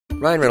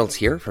Ryan Reynolds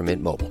here from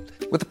Mint Mobile.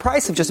 With the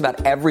price of just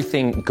about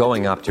everything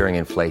going up during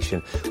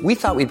inflation, we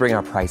thought we'd bring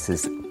our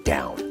prices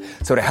down.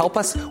 So to help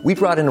us, we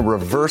brought in a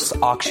reverse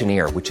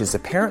auctioneer, which is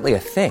apparently a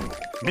thing.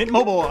 Mint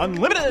Mobile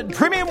Unlimited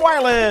Premium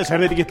Wireless. How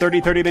to get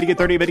 30, 30, bit to get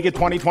 30, bit to get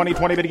 20, 20,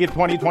 20, bit to get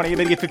 20, 20,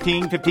 bit to get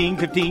 15, 15,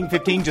 15,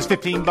 15, just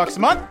 $15 a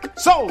month?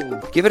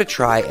 Sold! Give it a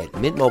try at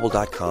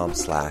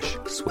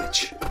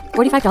mintmobile.com/switch.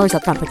 $45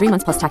 up front for 3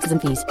 months plus taxes and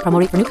fees. Promo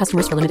rate for new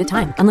customers for limited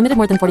time. Unlimited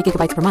more than 40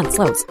 gigabytes per month.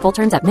 Slows full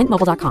terms at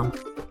mintmobile.com.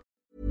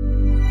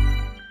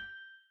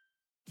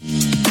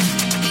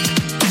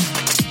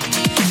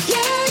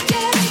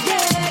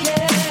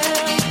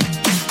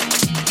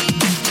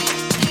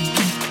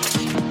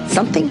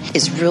 Something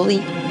is really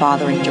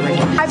bothering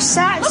Dorinda. I've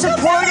sat and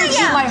supported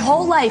you my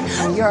whole life.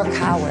 You're a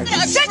coward.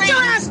 Sit your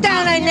ass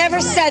down. I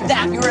never said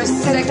that. You're a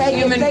sick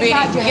human being.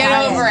 Get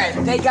over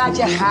it. They got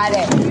you had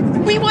it.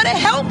 We want to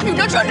help you.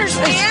 Don't you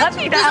understand?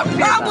 There's a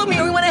problem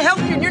here. We want to help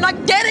you, and you're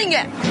not getting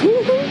it.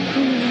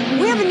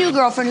 We have a new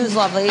girlfriend who's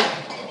lovely,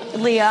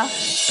 Leah.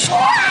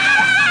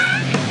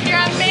 You're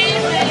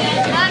amazing.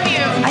 Love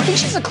you. I think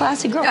she's a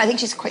classy girl. I think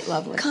she's quite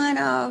lovely. Kind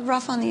of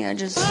rough on the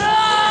edges.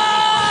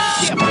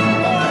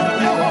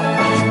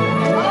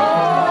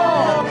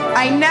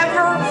 I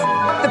never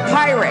the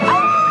pirate.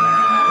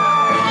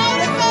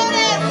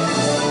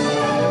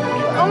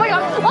 Oh my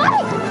God. What?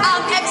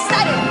 I'm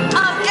excited.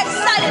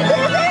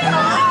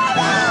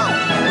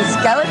 The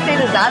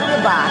skeleton is out of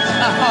the box.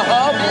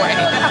 Oh boy.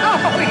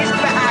 Oh, he's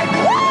back.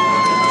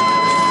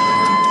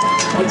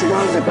 What's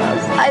wrong with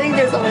us? I think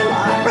there's a lot.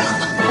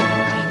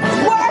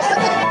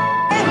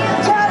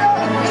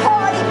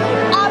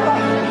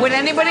 Would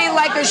anybody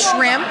like a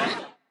shrimp?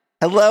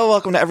 Hello,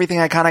 welcome to Everything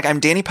Iconic.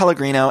 I'm Danny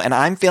Pellegrino, and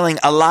I'm feeling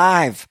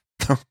alive.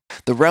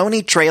 The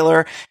RHONY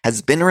trailer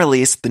has been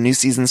released. The new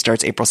season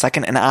starts April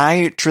 2nd, and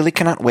I truly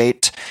cannot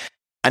wait.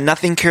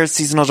 Nothing cures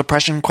seasonal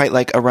depression quite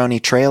like a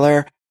RHONY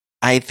trailer.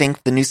 I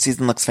think the new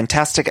season looks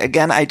fantastic.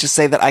 Again, I just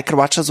say that I could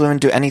watch those women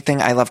do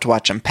anything. I love to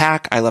watch them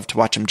pack. I love to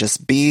watch them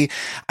just be.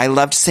 I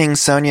loved seeing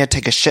Sonia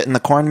take a shit in the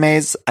corn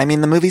maze. I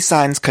mean, the movie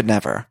Signs could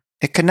never.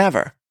 It could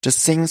never. Just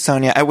seeing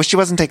Sonia. I wish she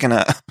wasn't taking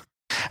a...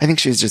 I think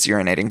she was just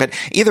urinating. But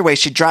either way,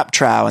 she dropped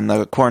trow in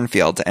the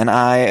cornfield, and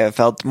I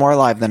felt more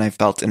alive than I've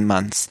felt in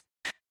months.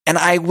 And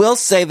I will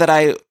say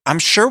that I'm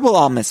sure we'll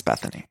all miss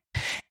Bethany.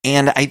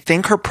 And I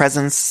think her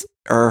presence,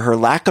 or her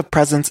lack of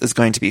presence, is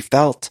going to be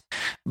felt.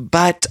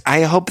 But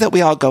I hope that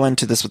we all go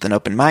into this with an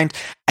open mind.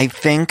 I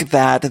think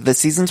that the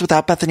seasons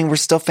without Bethany were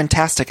still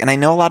fantastic. And I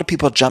know a lot of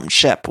people jumped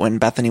ship when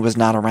Bethany was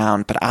not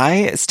around, but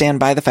I stand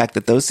by the fact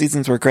that those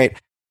seasons were great.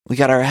 We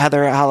got our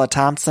Heather Holla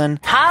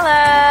Thompson.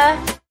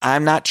 Holla!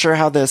 I'm not sure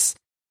how this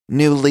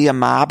new Leah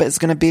Mob is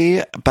going to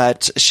be,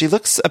 but she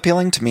looks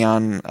appealing to me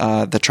on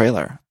the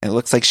trailer. It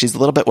looks like she's a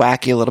little bit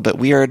wacky, a little bit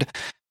weird.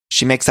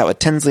 She makes out with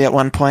Tinsley at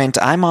one point.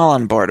 I'm all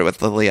on board with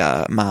the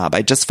Leah Mob.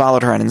 I just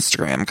followed her on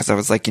Instagram because I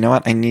was like, you know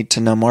what? I need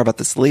to know more about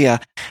this Leah.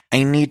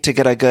 I need to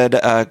get a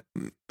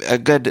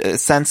good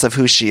sense of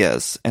who she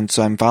is. And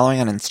so I'm following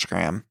on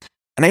Instagram.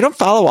 And I don't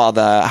follow all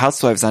the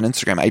housewives on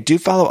Instagram. I do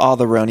follow all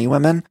the RHONY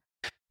women.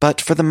 But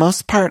for the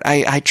most part,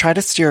 I try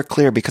to steer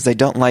clear because I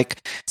don't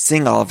like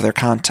seeing all of their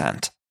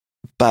content.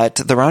 But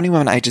the RHONY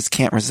women, I just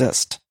can't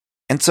resist.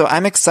 And so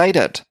I'm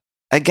excited.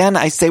 Again,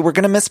 I say we're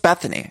going to miss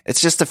Bethany.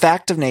 It's just a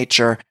fact of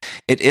nature.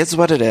 It is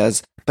what it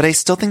is. But I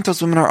still think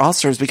those women are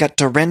all-stars. We got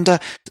Dorinda.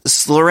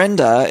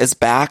 Slorinda is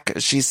back.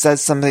 She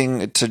says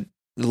something to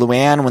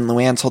Luann when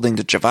Luann's holding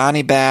the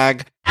Giovanni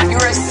bag.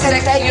 You're a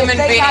sick human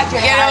being.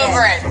 Get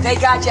over it. They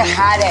got you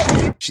had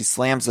it. She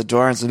slams the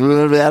door and says,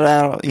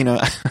 you know,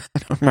 I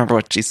don't remember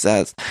what she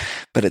says,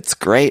 but it's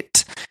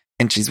great.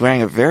 And she's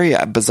wearing a very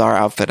bizarre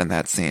outfit in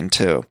that scene,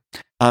 too.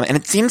 And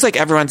it seems like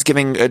everyone's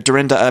giving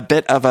Dorinda a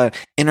bit of a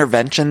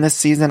intervention this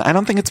season. I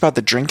don't think it's about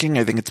the drinking.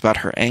 I think it's about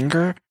her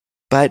anger.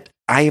 But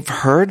I've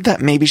heard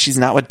that maybe she's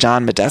not with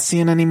John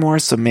Medesian anymore,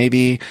 so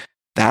maybe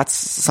that's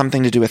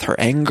something to do with her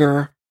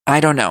anger. I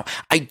don't know.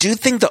 I do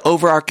think the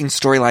overarching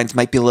storylines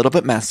might be a little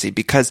bit messy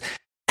because,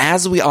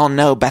 as we all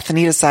know,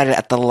 Bethany decided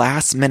at the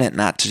last minute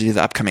not to do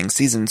the upcoming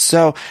season.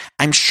 So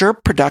I'm sure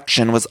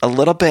production was a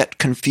little bit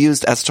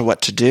confused as to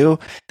what to do.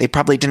 They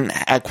probably didn't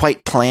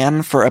quite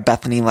plan for a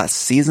Bethany-less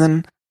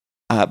season,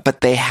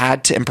 but they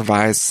had to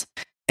improvise.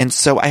 And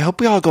so I hope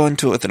we all go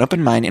into it with an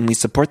open mind and we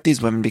support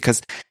these women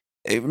because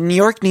New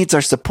York needs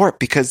our support,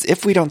 because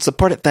if we don't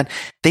support it, then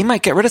they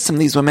might get rid of some of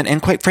these women.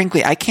 And quite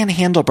frankly, I can't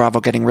handle Bravo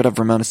getting rid of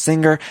Ramona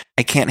Singer.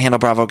 I can't handle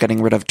Bravo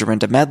getting rid of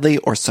Dorinda Medley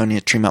or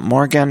Sonia Tremont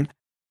Morgan.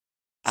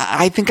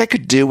 I think I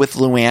could do with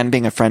Luann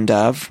being a friend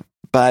of,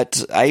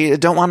 but I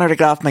don't want her to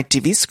get off my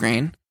TV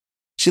screen.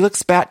 She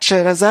looks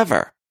batshit as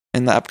ever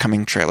in the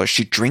upcoming trailer.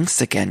 She drinks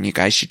again, you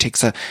guys. She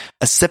takes a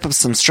sip of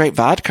some straight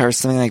vodka or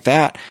something like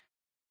that.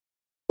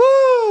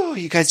 Woo!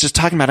 You guys just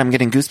talking about it, I'm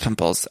getting goose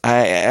pimples.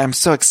 I'm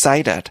so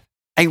excited.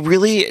 I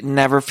really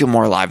never feel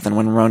more alive than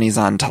when RHONY's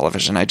on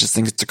television. I just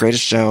think it's the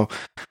greatest show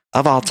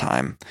of all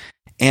time.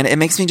 And it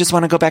makes me just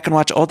want to go back and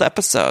watch old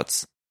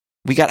episodes.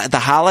 We got the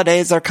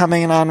holidays are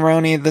coming in on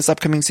RHONY this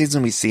upcoming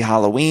season. We see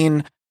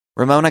Halloween.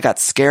 Ramona got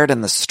scared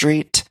in the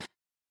street.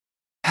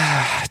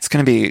 It's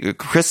going to be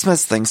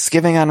Christmas,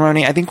 Thanksgiving on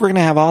Roni. I think we're going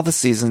to have all the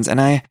seasons, and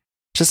I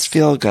just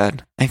feel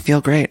good. I feel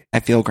great. I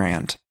feel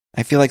grand.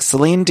 I feel like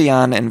Celine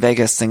Dion in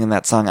Vegas singing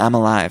that song, I'm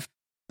Alive.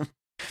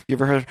 You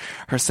ever heard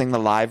her sing the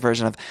live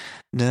version of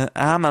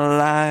I'm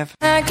Alive?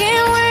 I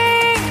can't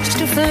wait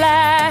to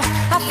fly.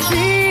 I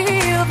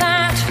feel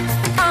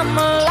that I'm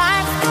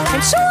alive.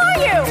 And so are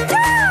you.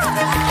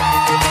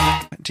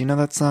 Yeah! Do you know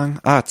that song?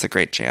 Oh, it's a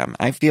great jam.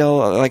 I feel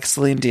like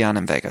Celine Dion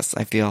in Vegas.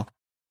 I feel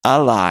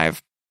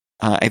alive.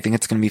 I think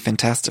it's going to be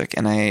fantastic,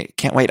 and I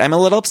can't wait. I'm a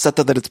little upset,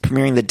 though, that it's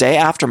premiering the day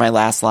after my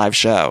last live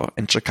show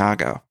in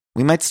Chicago.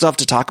 We might still have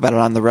to talk about it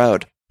on the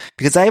road,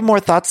 because I have more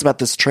thoughts about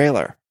this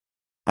trailer.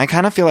 I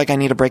kind of feel like I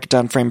need to break it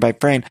down frame by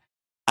frame.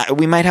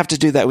 We might have to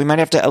do that. We might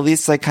have to at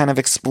least like kind of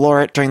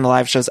explore it during the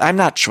live shows. I'm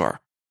not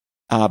sure.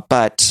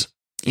 But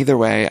either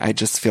way, I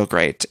just feel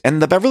great. And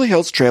the Beverly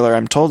Hills trailer,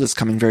 I'm told, is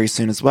coming very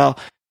soon as well.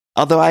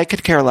 Although I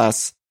could care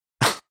less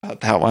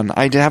about that one.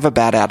 I have a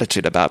bad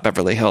attitude about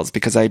Beverly Hills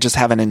because I just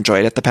haven't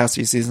enjoyed it the past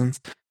few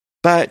seasons.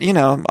 But, you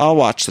know, I'll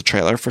watch the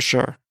trailer for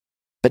sure.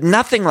 But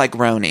nothing like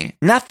Roni.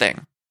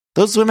 Nothing.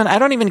 Those women, I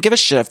don't even give a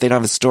shit if they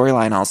don't have a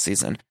storyline all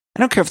season. I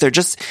don't care if they're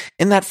just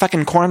in that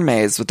fucking corn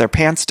maze with their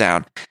pants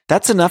down.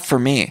 That's enough for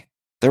me.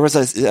 There was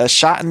a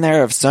shot in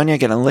there of Sonia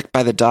getting licked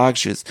by the dog.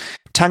 She was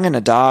tonguing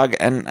a dog,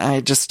 and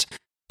I just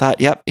thought,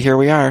 yep, here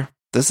we are.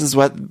 This is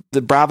what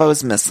the Bravo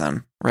is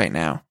missing right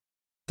now.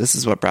 This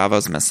is what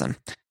Bravo's missing.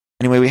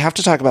 Anyway, we have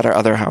to talk about our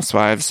other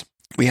housewives.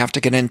 We have to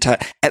get into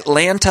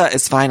Atlanta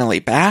is finally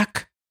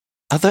back.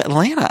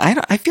 Atlanta,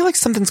 I feel like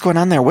something's going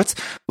on there. What's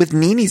with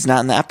Nene's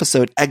not in the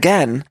episode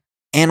again?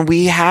 And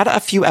we had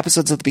a few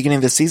episodes at the beginning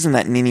of the season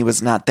that Nene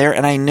was not there.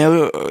 And I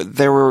know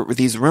there were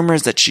these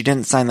rumors that she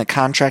didn't sign the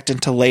contract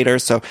until later.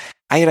 So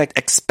I had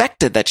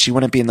expected that she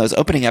wouldn't be in those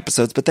opening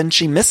episodes, but then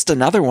she missed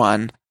another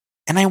one.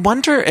 And I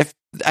wonder if,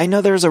 I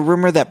know there's a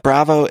rumor that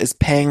Bravo is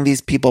paying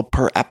these people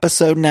per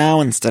episode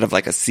now instead of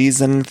like a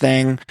season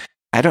thing.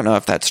 I don't know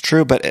if that's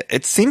true, but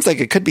it seems like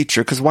it could be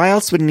true, because why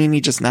else would Nene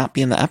just not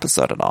be in the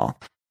episode at all?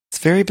 It's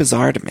very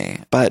bizarre to me,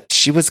 but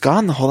she was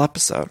gone the whole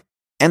episode.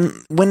 And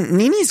when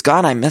Nene's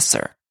gone, I miss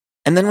her.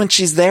 And then when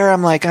she's there,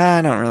 I'm like,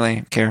 I don't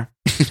really care,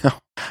 you know.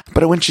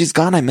 But when she's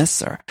gone, I miss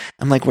her.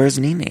 I'm like, where's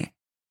Nene?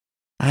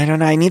 I don't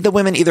know. I need the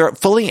women either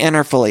fully in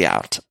or fully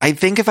out. I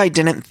think if I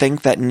didn't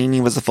think that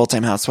Nene was a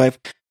full-time housewife,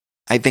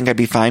 I think I'd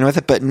be fine with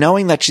it. But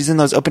knowing that she's in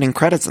those opening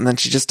credits and then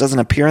she just doesn't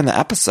appear in the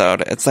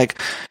episode, it's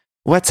like,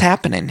 what's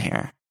happening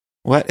here?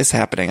 What is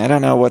happening? I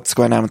don't know what's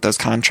going on with those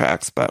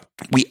contracts, but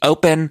we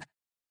open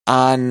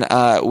on,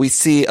 we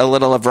see a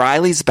little of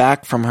Riley's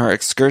back from her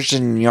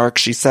excursion in New York.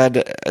 She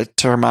said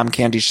to her mom,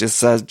 Candy, she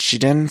said she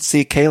didn't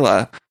see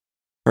Kayla,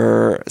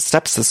 her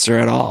stepsister,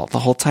 at all the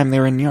whole time they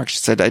were in New York. She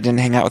said, I didn't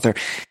hang out with her.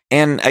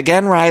 And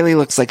again, Riley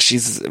looks like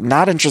she's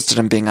not interested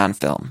in being on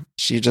film.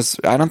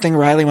 I don't think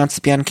Riley wants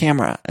to be on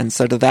camera. And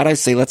so to that, I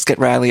say, let's get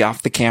Riley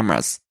off the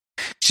cameras.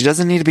 She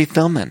doesn't need to be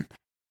filming.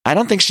 I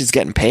don't think she's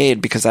getting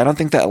paid, because I don't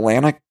think the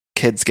Atlanta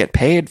kids get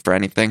paid for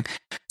anything.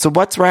 So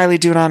what's Riley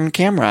doing on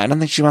camera? I don't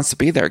think she wants to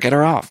be there. Get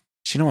her off.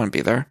 She don't want to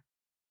be there.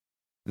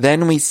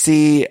 Then we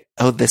see,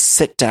 this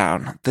sit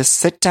down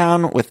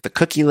with the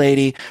cookie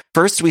lady.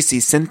 First, we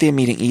see Cynthia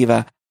meeting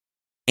Eva,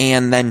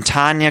 and then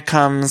Tanya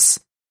comes,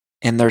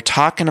 and they're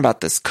talking about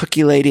this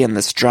cookie lady and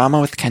this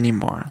drama with Kenya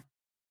Moore.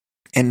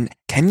 And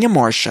Kenya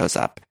Moore shows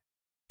up,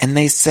 and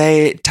they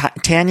say,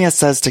 Tanya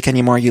says to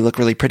Kenya Moore, you look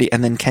really pretty.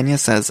 And then Kenya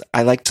says,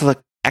 I like to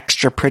look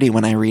extra pretty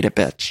when I read a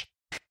bitch.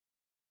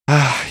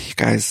 You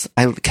guys,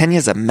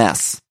 Kenya's a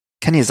mess.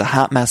 Kenya's a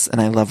hot mess,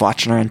 and I love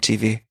watching her on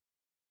TV.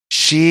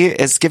 She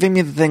is giving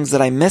me the things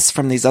that I miss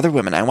from these other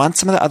women. I want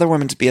some of the other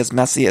women to be as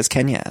messy as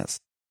Kenya is.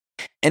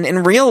 And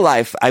in real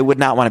life, I would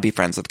not want to be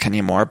friends with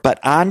Kenya Moore, but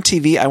on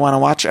TV, I want to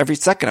watch every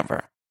second of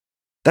her.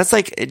 That's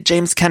like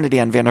James Kennedy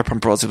on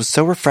Vanderpump Rules. It was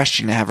so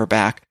refreshing to have her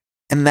back,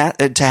 and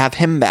that to have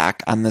him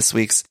back on this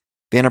week's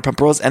Vanderpump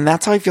Rules. And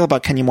that's how I feel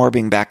about Kenya Moore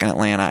being back in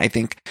Atlanta. I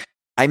think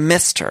I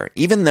missed her,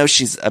 even though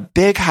she's a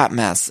big hot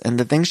mess, and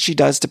the things she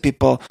does to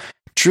people,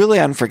 truly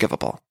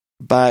unforgivable.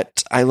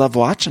 But I love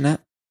watching it.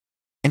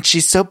 And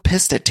she's so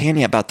pissed at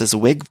Tanya about this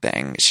wig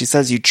thing. She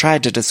says, you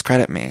tried to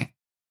discredit me.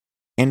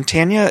 And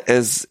Tanya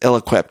is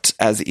ill-equipped,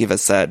 as Eva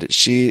said.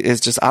 She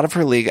is just out of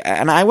her league.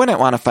 And I wouldn't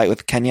want to fight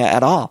with Kenya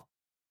at all.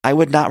 I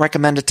would not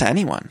recommend it to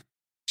anyone.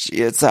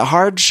 It's a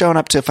hard showing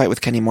up to a fight with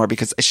Kenya Moore,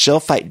 because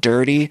she'll fight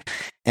dirty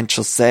and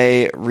she'll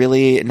say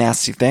really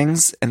nasty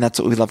things. And that's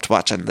what we love to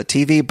watch on the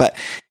TV. But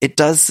it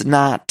does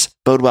not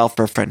bode well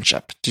for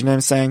friendship. Do you know what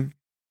I'm saying?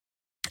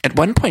 At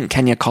one point,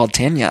 Kenya called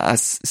Tanya,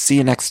 see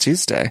you next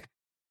Tuesday.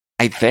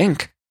 I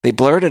think they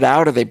blurred it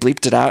out, or they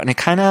bleeped it out, and it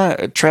kind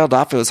of trailed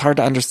off. It was hard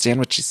to understand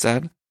what she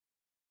said.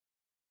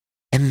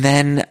 And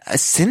then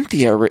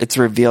Cynthia, it's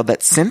revealed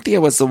that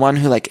Cynthia was the one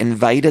who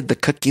invited the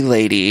cookie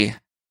lady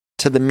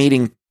to the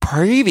meeting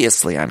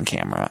previously on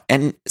camera.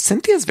 And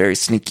Cynthia's very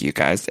sneaky, you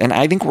guys. And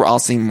I think we're all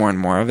seeing more and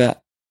more of it.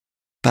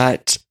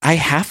 But I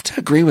have to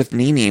agree with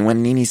Nene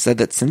when Nene said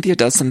that Cynthia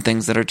does some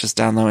things that are just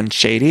down low and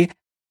shady.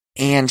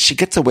 And she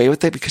gets away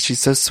with it because she's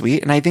so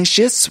sweet. And I think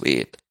she is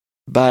sweet.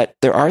 But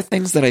there are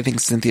things that I think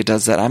Cynthia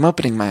does that I'm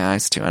opening my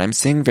eyes to, and I'm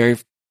seeing very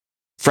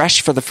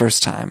fresh for the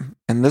first time.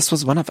 And this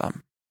was one of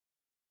them.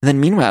 And then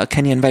meanwhile,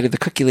 Kenya invited the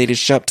cookie lady to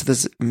show up to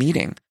this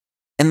meeting.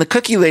 And the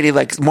cookie lady,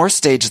 like, more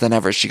staged than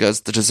ever. She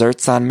goes, the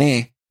dessert's on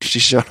me. She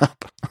showed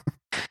up.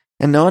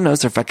 And no one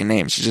knows her fucking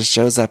name. She just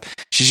shows up.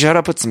 She showed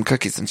up with some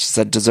cookies and she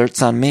said,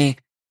 dessert's on me.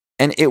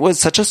 And it was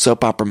such a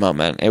soap opera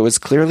moment. It was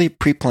clearly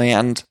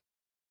pre-planned.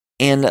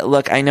 And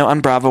look, I know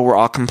on Bravo we're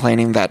all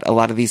complaining that a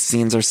lot of these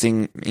scenes are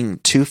seeming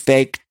too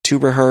fake, too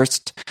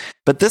rehearsed.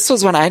 But this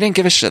was one I didn't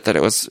give a shit that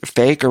it was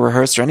fake or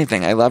rehearsed or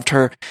anything. I loved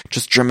her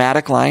just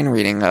dramatic line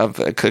reading of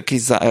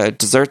cookies,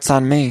 dessert's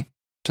on me.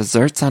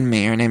 Dessert's on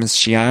me. Her name is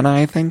Shiana,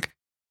 I think.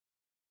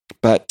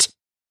 But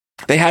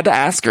they had to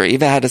ask her.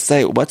 Eva had to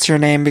say, what's your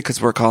name?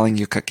 Because we're calling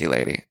you Cookie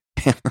Lady.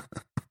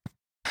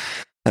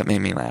 That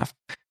made me laugh.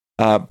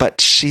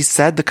 But she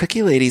said, the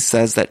Cookie Lady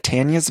says that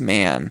Tanya's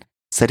man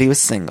said he was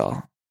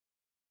single.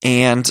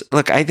 And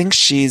look, I think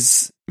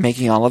she's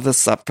making all of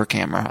this up for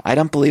camera. I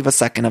don't believe a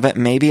second of it.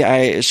 Maybe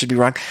I should be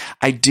wrong.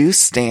 I do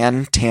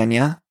stan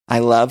Tanya. I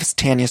love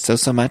Tanya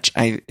so much.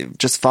 I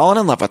just fallen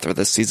in love with her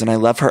this season. I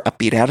love her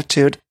upbeat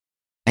attitude.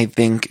 I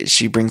think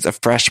she brings a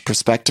fresh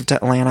perspective to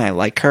Atlanta. I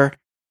like her.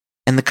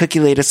 And the Cookie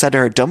Lady said to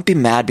her, don't be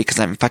mad because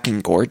I'm fucking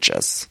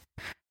gorgeous.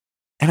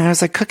 And I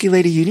was like, Cookie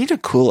Lady, you need to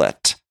cool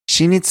it.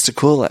 She needs to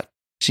cool it.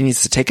 She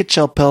needs to take a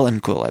chill pill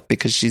and cool it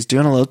because she's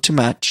doing a little too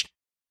much.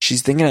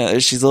 She's thinking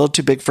she's a little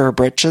too big for her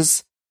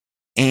britches.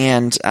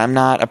 And I'm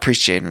not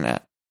appreciating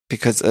it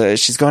because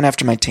she's going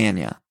after my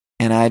Tanya.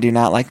 And I do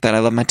not like that. I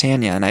love my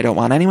Tanya and I don't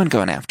want anyone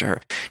going after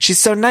her. She's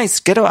so nice.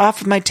 Get her off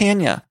of my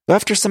Tanya. Go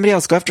after somebody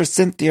else. Go after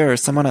Cynthia or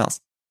someone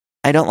else.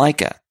 I don't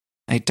like it.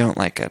 I don't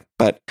like it.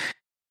 But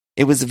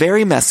it was a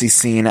very messy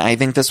scene. I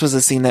think this was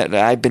a scene that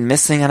I've been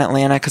missing on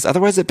Atlanta because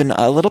otherwise I've been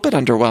a little bit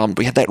underwhelmed.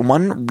 We had that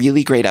one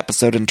really great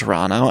episode in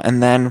Toronto.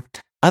 And then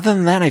other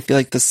than that, I feel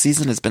like this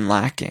season has been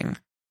lacking.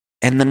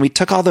 And then we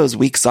took all those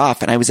weeks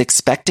off and I was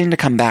expecting to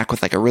come back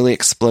with like a really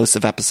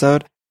explosive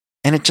episode.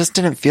 And it just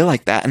didn't feel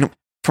like that. And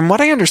from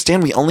what I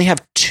understand, we only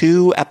have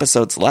 2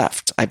 episodes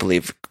left, I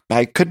believe.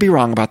 I could be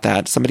wrong about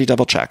that. Somebody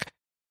double check.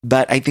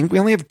 But I think we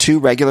only have 2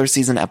 regular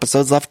season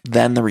episodes left,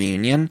 then the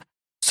reunion.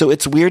 So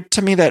it's weird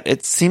to me that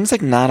it seems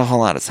like not a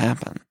whole lot has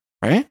happened,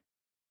 right?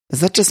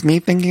 Is that just me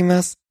thinking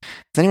this?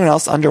 Is anyone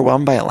else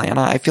underwhelmed by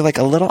Atlanta? I feel like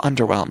a little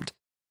underwhelmed.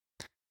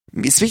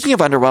 Speaking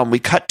of underwhelmed, we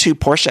cut to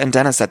Portia and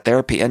Dennis at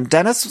therapy, and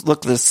Dennis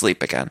looked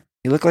asleep again.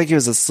 He looked like he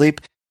was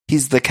asleep.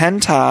 He's the Ken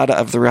Todd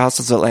of the Real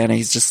Housewives of Atlanta.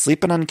 He's just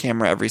sleeping on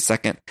camera every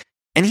second.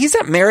 And he's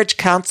at marriage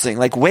counseling.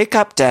 Like, wake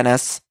up,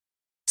 Dennis.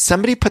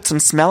 Somebody put some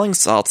smelling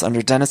salts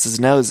under Dennis's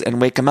nose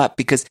and wake him up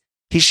because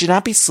he should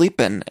not be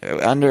sleeping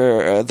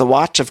under the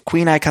watch of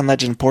Queen icon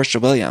legend Portia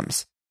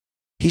Williams.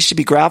 He should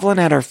be groveling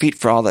at her feet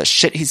for all the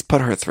shit he's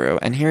put her through.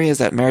 And here he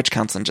is at marriage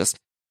counseling, just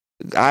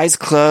eyes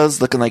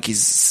closed, looking like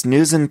he's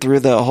snoozing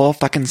through the whole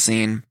fucking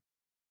scene.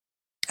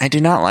 I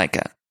do not like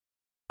it.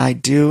 I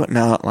do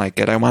not like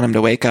it. I want him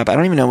to wake up. I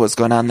don't even know what's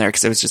going on there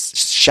because I was just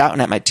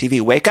shouting at my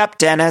TV, wake up,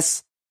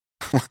 Dennis.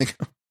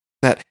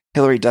 That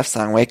Hillary Duff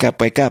song, wake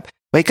up, wake up.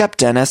 Wake up,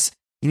 Dennis.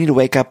 You need to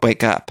wake up,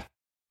 wake up.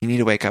 You need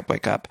to wake up,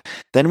 wake up.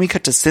 Then we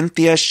cut to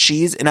Cynthia.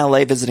 She's in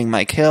LA visiting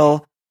Mike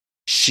Hill.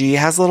 She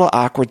has a little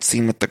awkward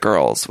scene with the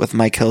girls, with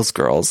Mike Hill's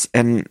girls.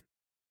 And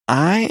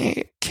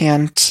I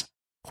can't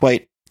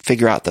quite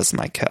figure out this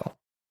Mike Hill.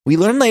 We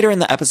learn later in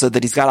the episode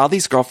that he's got all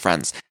these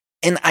girlfriends.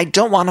 And I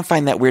don't want to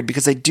find that weird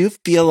because I do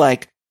feel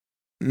like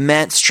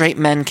straight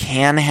men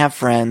can have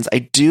friends. I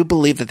do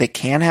believe that they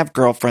can have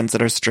girlfriends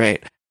that are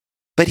straight.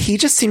 But he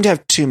just seemed to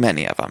have too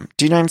many of them.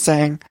 Do you know what I'm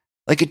saying?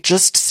 Like, it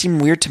just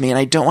seemed weird to me, and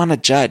I don't want to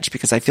judge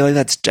because I feel like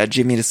that's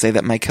judgy of me to say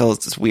that Mike Hill is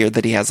just weird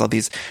that he has all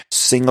these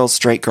single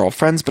straight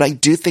girlfriends, but I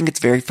do think it's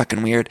very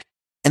fucking weird.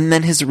 And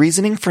then his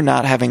reasoning for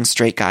not having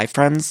straight guy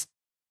friends,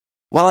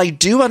 while I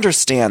do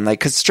understand, like,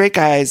 because straight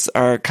guys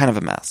are kind of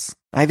a mess.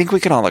 I think we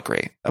can all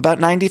agree. About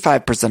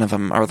 95% of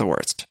them are the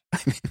worst. I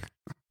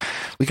mean,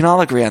 we can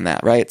all agree on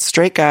that, right?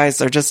 Straight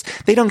guys are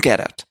just, they don't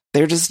get it.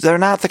 They're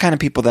not the kind of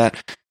people that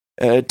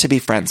to be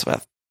friends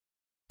with.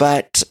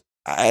 But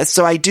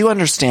so I do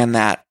understand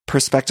that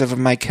perspective of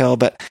Mike Hill,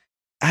 but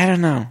I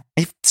don't know.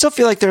 I still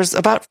feel like there's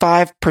about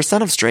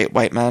 5% of straight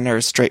white men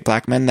or straight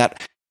black men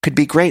that could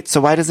be great.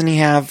 So why doesn't he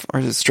have,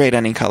 or straight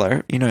any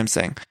color? You know what I'm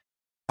saying?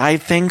 I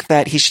think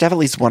that he should have at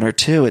least 1 or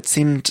 2. It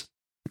seemed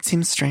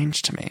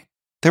strange to me.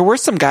 There were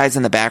some guys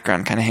in the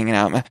background kind of hanging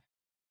out,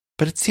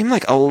 but it seemed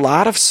like a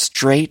lot of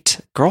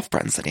straight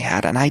girlfriends that he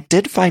had. And I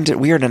did find it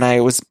weird. And I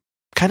was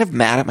kind of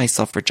mad at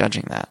myself for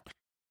judging that.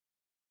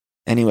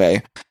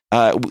 Anyway,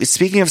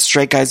 speaking of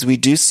straight guys, we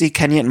do see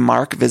Kenya and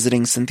Mark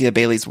visiting Cynthia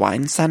Bailey's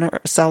wine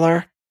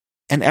cellar.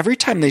 And every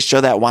time they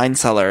show that wine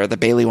cellar, the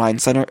Bailey wine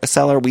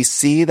cellar, we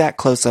see that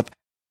close-up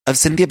of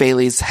Cynthia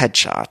Bailey's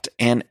headshot.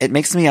 And it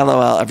makes me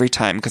LOL every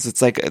time because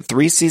it's like a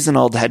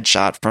 3-season-old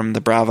headshot from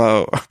the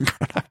Bravo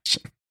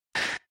production.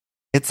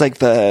 It's like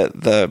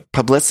the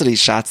publicity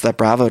shots that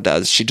Bravo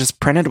does. She just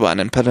printed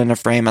one and put it in a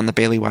frame on the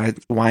Bailey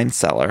wine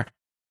cellar.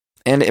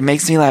 And it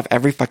makes me laugh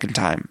every fucking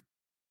time.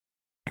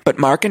 But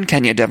Mark and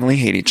Kenya definitely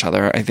hate each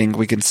other. I think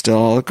we can still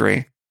all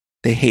agree.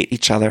 They hate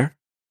each other.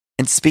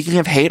 And speaking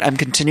of hate, I'm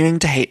continuing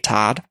to hate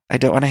Todd. I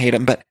don't want to hate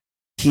him, but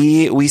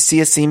we see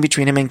a scene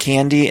between him and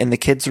Candy in the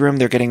kids' room.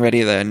 They're getting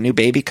ready, the new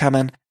baby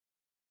coming.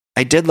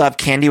 I did love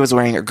Candy was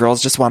wearing a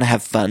Girls Just Want to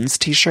Have Fun's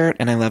t-shirt,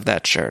 and I love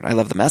that shirt. I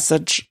love the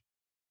message.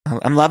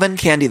 I'm loving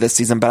Candy this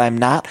season, but I'm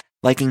not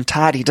liking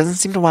Todd. He doesn't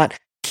seem to want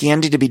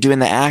Candy to be doing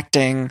the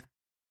acting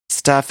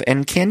stuff,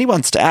 and Candy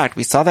wants to act.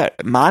 We saw that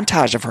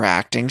montage of her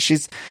acting. She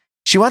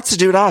wants to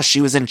do it all.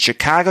 She was in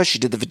Chicago. She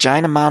did the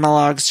vagina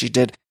monologues. She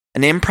did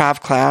an improv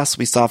class.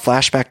 We saw a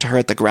flashback to her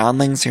at the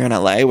Groundlings here in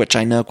LA, which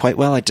I know quite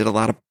well. I did a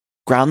lot of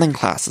Groundling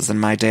classes in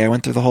my day. I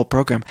went through the whole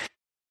program.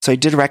 So I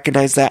did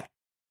recognize that.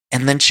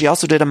 And then she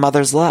also did A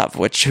Mother's Love,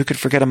 which who could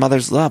forget A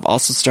Mother's Love,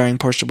 also starring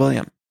Portia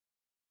Williams.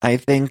 I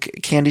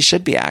think Candy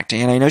should be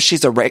acting. And I know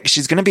she's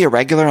going to be a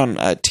regular on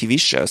a TV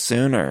show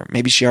soon, or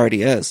maybe she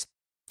already is.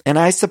 And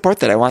I support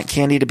that. I want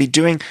Candy to be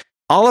doing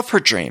all of her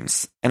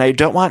dreams. And I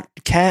don't want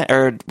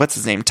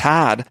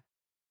Todd,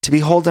 to be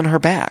holding her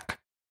back.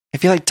 I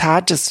feel like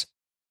Todd just,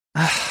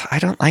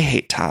 I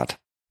hate Todd.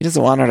 He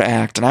doesn't want her to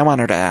act, and I want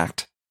her to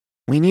act.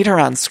 We need her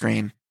on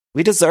screen.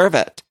 We deserve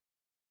it.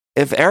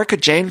 If Erica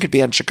Jane could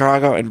be on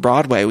Chicago and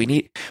Broadway,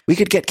 we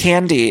could get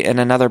Candy in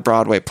another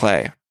Broadway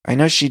play. I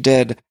know she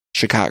did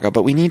Chicago,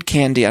 but we need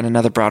Candy on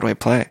another Broadway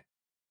play.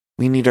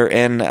 We need her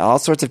in all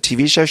sorts of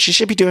TV shows. She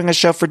should be doing a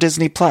show for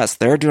Disney Plus.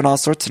 They're doing all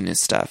sorts of new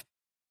stuff.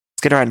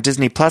 Let's get her on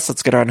Disney Plus.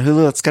 Let's get her on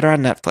Hulu. Let's get her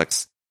on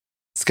Netflix.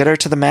 Let's get her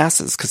to the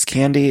masses, because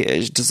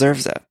Candy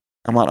deserves it.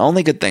 I want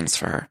only good things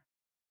for her.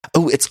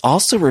 Oh, it's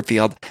also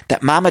revealed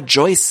that Mama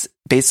Joyce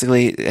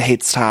basically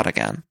hates Todd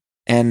again.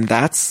 And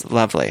that's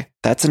lovely.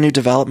 That's a new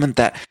development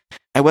that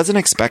I wasn't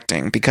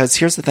expecting, because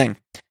here's the thing.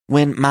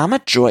 When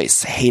Mama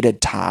Joyce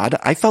hated Todd,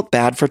 I felt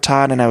bad for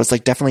Todd, and I was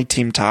like, definitely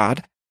Team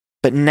Todd.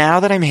 But now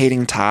that I'm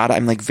hating Todd,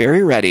 I'm like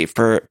very ready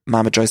for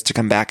Mama Joyce to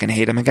come back and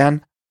hate him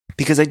again,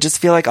 because I just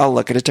feel like I'll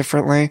look at it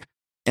differently.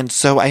 And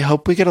so I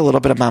hope we get a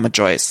little bit of Mama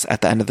Joyce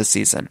at the end of the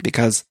season,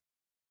 because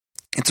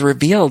it's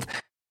revealed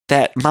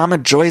that Mama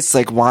Joyce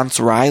wants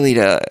Riley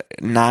to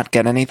not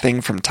get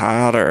anything from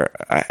Todd, or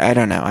I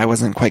don't know. I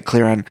wasn't quite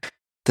clear on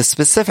the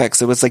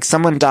specifics. It was like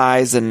someone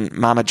dies and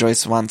Mama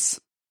Joyce wants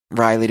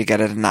Riley to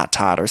get it and not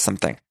Todd or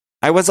something.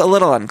 I was a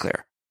little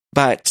unclear,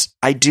 but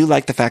I do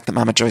like the fact that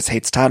Mama Joyce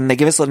hates Todd, and they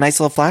give us a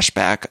nice little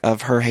flashback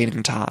of her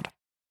hating Todd.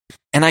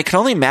 And I can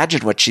only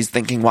imagine what she's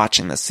thinking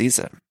watching this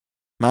season.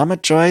 Mama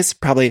Joyce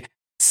probably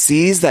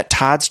sees that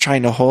Todd's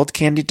trying to hold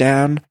Candy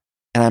down,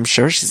 and I'm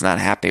sure she's not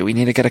happy. We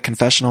need to get a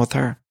confessional with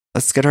her.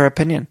 Let's get her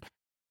opinion.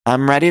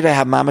 I'm ready to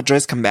have Mama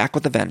Joyce come back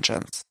with a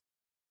vengeance.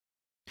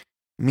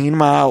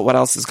 Meanwhile, what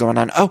else is going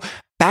on? Oh,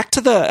 back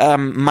to the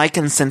Mike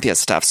and Cynthia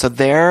stuff. So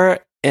they're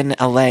in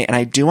LA, and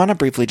I do want to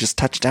briefly just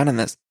touch down on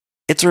this.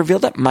 It's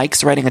revealed that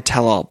Mike's writing a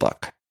tell-all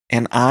book,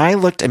 and I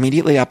looked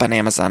immediately up on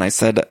Amazon.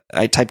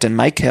 I typed in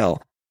Mike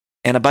Hill,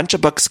 and a bunch of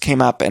books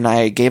came up, and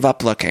I gave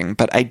up looking,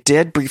 but I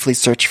did briefly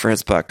search for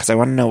his book because I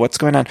want to know what's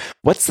going on.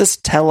 What's this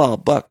tell-all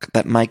book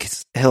that Mike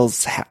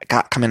Hill's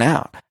got coming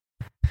out?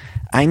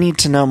 I need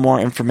to know more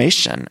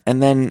information.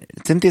 And then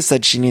Cynthia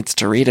said she needs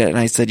to read it. And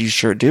I said, you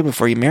sure do.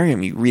 Before you marry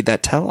him, you read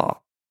that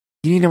tell-all.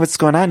 You need to know what's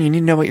going on. You need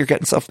to know what you're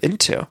getting yourself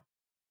into.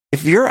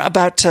 If you're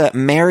about to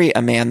marry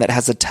a man that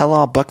has a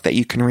tell-all book that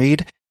you can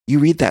read, you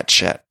read that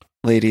shit,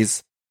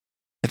 ladies.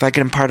 If I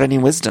can impart any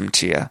wisdom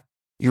to you,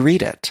 you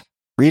read it.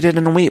 Read it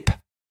and weep.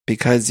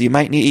 Because you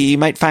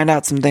might find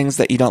out some things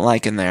that you don't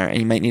like in there, and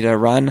you might need to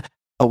run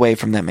away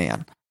from that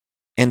man.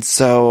 And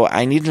so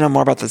I need to know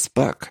more about this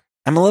book.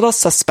 I'm a little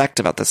suspect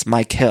about this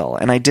Mike Hill,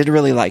 and I did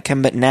really like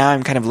him, but now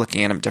I'm kind of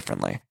looking at him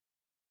differently.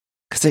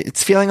 Because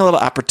it's feeling a little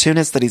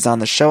opportunist that he's on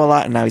the show a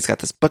lot, and now he's got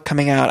this book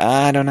coming out.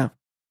 I don't know.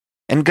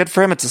 And good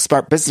for him, it's a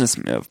smart business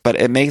move, but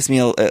it makes me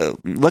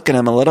look at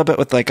him a little bit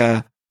with like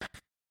a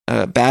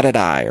batted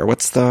eye, or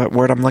what's the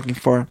word I'm looking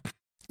for?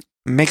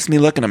 It makes me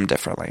look at him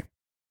differently.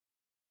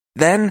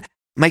 Then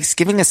Mike's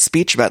giving a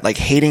speech about like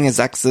hating his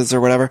exes or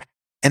whatever,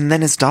 and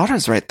then his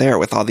daughter's right there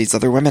with all these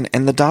other women,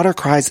 and the daughter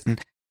cries, and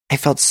I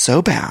felt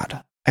so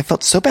bad. I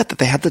felt so bad that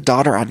they had the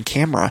daughter on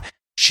camera.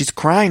 She's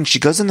crying. She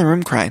goes in the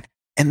room crying.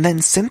 And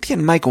then Cynthia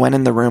and Mike went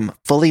in the room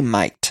fully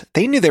mic'd.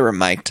 They knew they were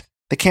mic'd.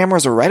 The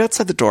cameras were right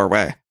outside the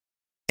doorway.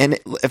 And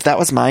if that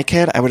was my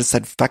kid, I would have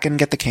said, fucking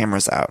get the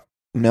cameras out.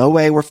 No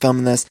way we're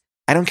filming this.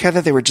 I don't care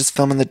that they were just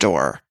filming the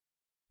door.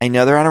 I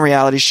know they're on a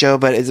reality show,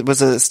 but it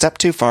was a step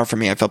too far for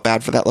me. I felt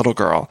bad for that little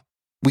girl.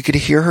 We could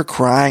hear her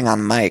crying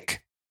on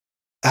mic.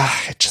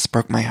 It just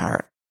broke my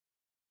heart.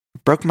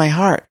 It broke my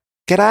heart.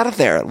 Get out of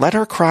there. Let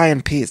her cry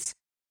in peace.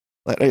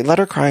 Let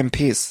her cry in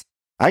peace.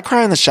 I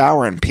cry in the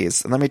shower in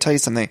peace. And let me tell you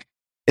something.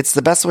 It's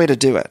the best way to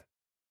do it.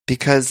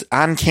 Because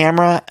on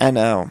camera,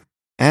 NO,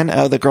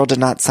 the girl did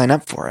not sign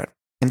up for it.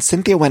 And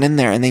Cynthia went in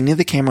there and they knew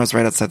the camera was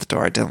right outside the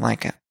door. I didn't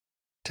like it.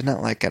 Did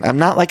not like it. I'm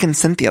not liking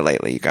Cynthia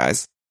lately, you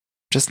guys.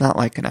 Just not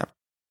liking it.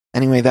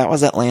 Anyway, that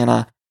was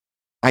Atlanta.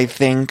 I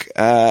think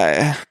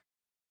it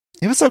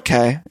was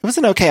okay. It was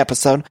an okay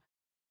episode.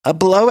 A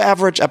below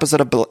average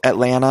episode of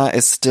Atlanta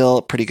is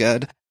still pretty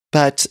good.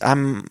 but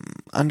I'm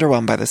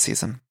underwhelmed by this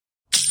season.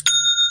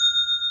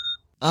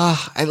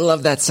 I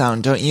love that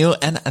sound, don't you?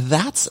 And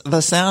that's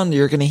the sound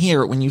you're going to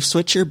hear when you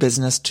switch your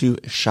business to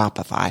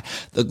Shopify,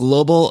 the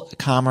global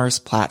commerce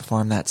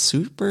platform that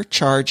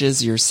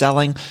supercharges your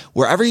selling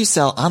wherever you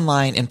sell,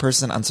 online, in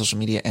person, on social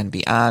media, and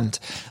beyond.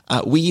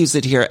 We use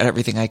it here at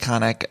Everything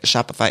Iconic.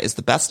 Shopify is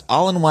the best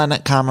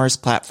all-in-one commerce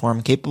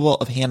platform capable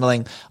of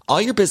handling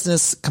all your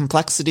business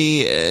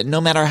complexity,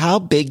 no matter how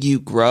big you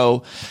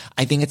grow.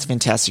 I think it's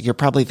fantastic. You're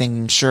probably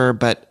thinking, sure,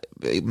 but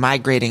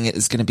migrating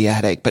is going to be a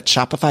headache, but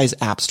Shopify's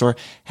App Store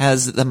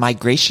has the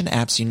migration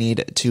apps you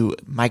need to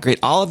migrate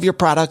all of your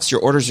products,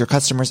 your orders, your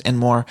customers, and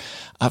more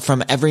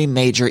from every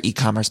major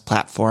e-commerce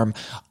platform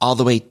all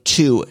the way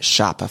to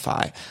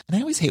Shopify. And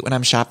I always hate when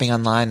I'm shopping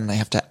online and I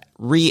have to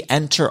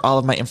re-enter all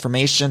of my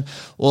information.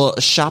 Well,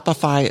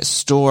 Shopify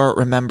store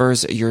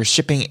remembers your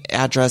shipping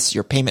address,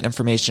 your payment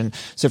information.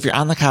 So if you're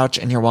on the couch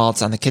and your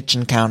wallet's on the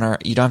kitchen counter,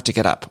 you don't have to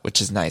get up, which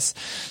is nice.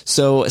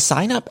 So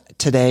sign up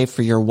today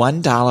for your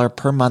 $1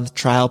 per month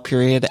trial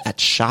period at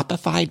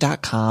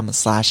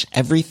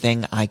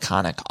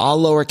shopify.com/everythingiconic,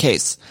 all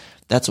lowercase.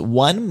 That's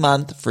 1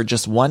 month for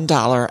just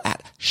 $1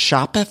 at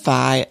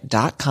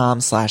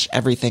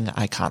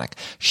shopify.com/everythingiconic.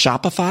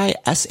 Shopify,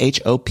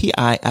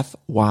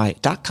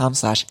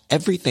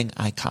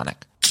 SHOPIFY.com/everythingiconic.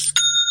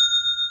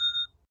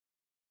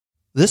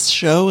 This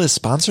show is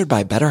sponsored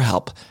by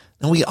BetterHelp.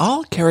 And we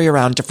all carry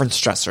around different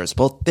stressors,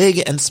 both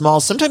big and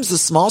small. Sometimes the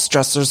small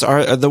stressors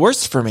are the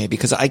worst for me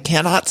because I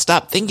cannot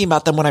stop thinking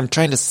about them when I'm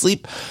trying to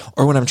sleep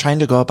or when I'm trying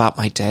to go about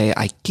my day.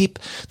 I keep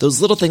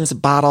those little things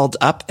bottled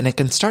up and it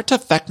can start to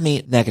affect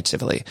me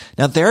negatively.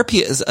 Now,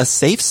 therapy is a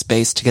safe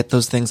space to get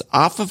those things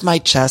off of my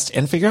chest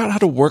and figure out how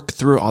to work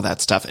through all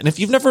that stuff. And if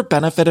you've never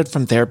benefited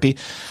from therapy,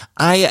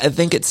 I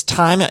think it's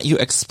time you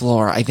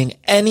explore. I think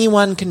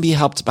anyone can be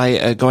helped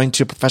by going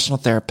to a professional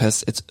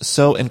therapist. It's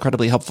so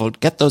incredibly helpful.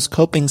 Get those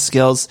coping skills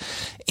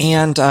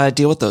and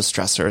deal with those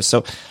stressors.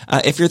 So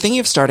if you're thinking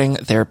of starting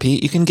therapy,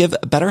 you can give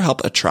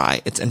BetterHelp a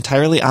try. It's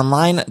entirely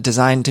online,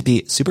 designed to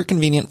be super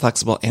convenient,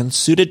 flexible, and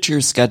suited to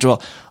your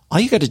schedule. All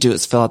you got to do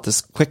is fill out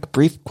this quick,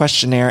 brief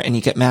questionnaire and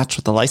you get matched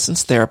with a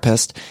licensed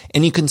therapist,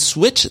 and you can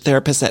switch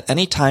therapists at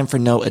any time for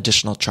no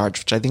additional charge,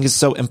 which I think is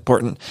so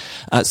important.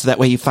 So that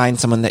way you find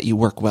someone that you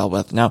work well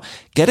with. Now,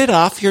 get it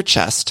off your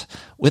chest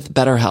with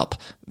BetterHelp.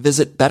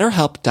 Visit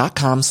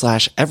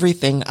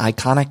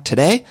BetterHelp.com/everythingiconic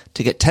today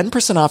to get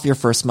 10% off your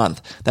first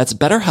month. That's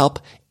BetterHelp,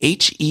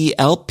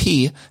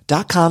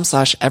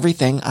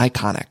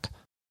 HELP.com/everythingiconic.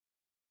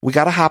 We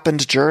got to hop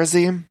into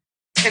Jersey.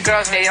 The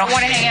girls, they don't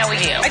want to hang out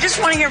with you. I just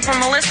want to hear from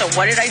Melissa.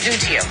 What did I do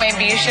to you?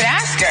 Maybe you should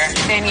ask her.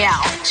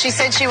 Danielle, she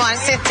said she wanted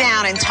to sit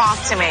down and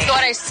talk to me.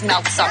 Thought I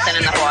smelled something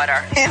in the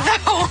water. In the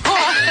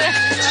water.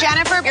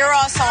 Jennifer, you're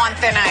also on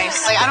thin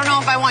ice. Like, I don't know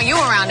if I want you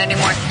around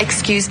anymore.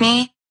 Excuse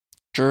me?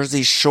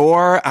 Jersey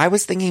Shore. I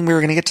was thinking we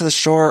were going to get to the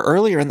shore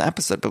earlier in the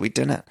episode, but we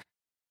didn't.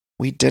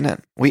 We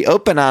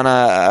open on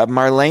a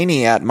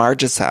Marlene at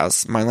Marge's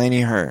house.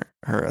 Marlene, her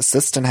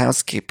assistant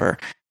housekeeper.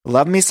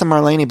 Love me some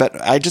Marlene,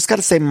 but I just got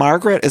to say,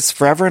 Margaret is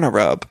forever in a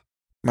robe.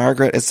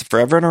 Margaret is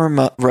forever in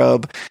a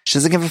robe. She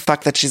doesn't give a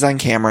fuck that she's on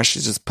camera.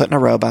 She's just putting a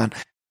robe on.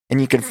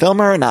 And you can film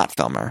her or not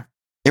film her.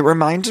 It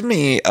reminded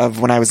me of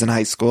when I was in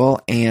high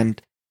school.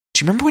 And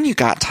do you remember when you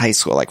got to high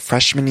school, like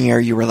freshman year,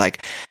 you were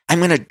like, I'm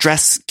going to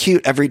dress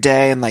cute every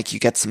day. And like you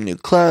get some new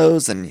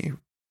clothes and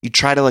you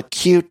try to look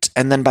cute.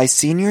 And then by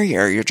senior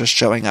year, you're just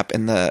showing up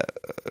in the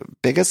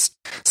biggest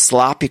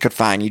slop you could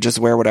find. You just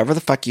wear whatever the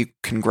fuck you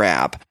can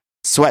grab.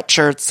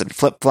 Sweatshirts and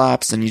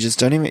flip-flops, and you just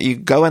don't even, you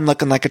go in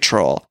looking like a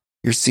troll.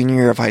 Your senior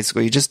year of high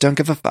school, you just don't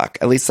give a fuck.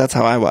 At least that's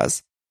how I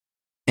was.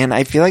 And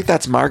I feel like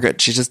that's Margaret.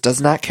 She just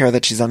does not care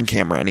that she's on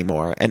camera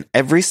anymore. And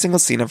every single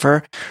scene of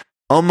her,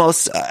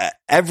 almost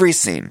every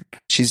scene,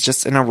 she's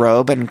just in a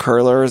robe and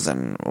curlers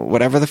and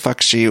whatever the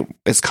fuck she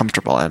is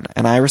comfortable in.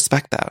 And I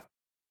respect that.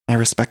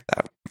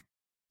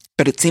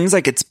 But it seems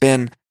like it's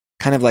been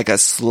kind of like a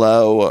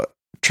slow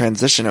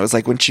transition. It was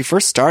like when she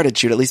first started,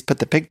 she would at least put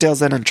the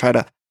pigtails in and try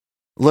to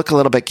look a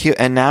little bit cute,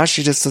 and now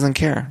she just doesn't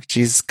care.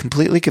 She's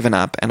completely given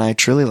up, and I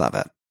truly love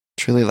it.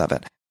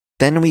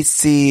 Then we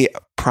see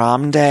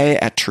prom day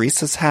at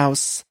Teresa's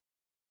house.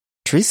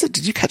 Teresa,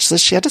 did you catch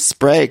this? She had to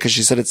spray because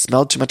she said it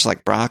smelled too much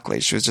like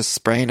broccoli. She was just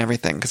spraying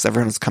everything because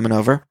everyone was coming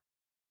over.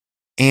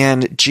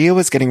 And Gia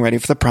was getting ready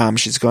for the prom.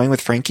 She's going with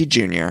Frankie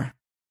Jr.,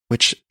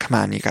 which, come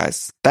on, you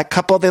guys. That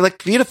couple, they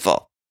looked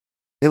beautiful.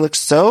 They looked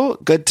so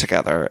good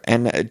together,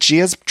 and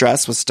Gia's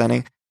dress was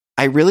stunning.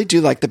 I really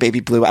do like the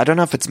baby blue. I don't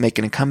know if it's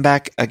making a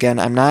comeback. Again,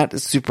 I'm not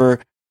super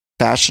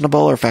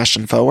fashionable or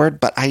fashion forward,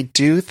 but I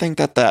do think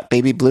that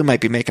baby blue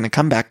might be making a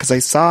comeback because I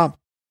saw,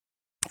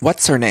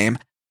 what's her name,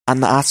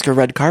 on the Oscar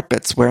red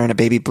carpets wearing a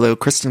baby blue,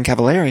 Kristen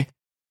Cavallari,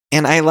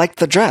 and I liked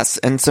the dress.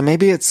 And so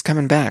maybe it's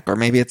coming back or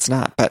maybe it's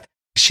not, but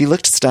she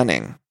looked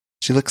stunning.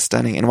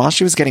 And while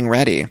she was getting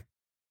ready,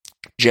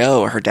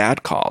 Joe, her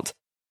dad, called.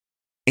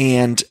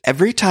 And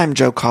every time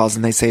Joe calls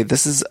and they say,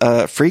 this is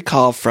a free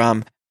call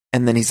from,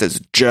 and then he says,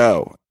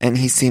 Joe. And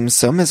he seems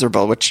so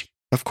miserable, which,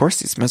 of course,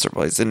 he's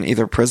miserable. He's in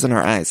either prison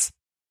or ICE.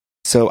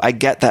 So I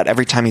get that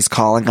every time he's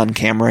calling on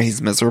camera,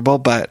 he's miserable,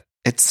 but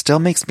it still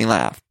makes me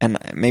laugh. And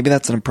maybe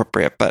that's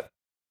inappropriate, but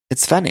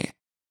it's funny.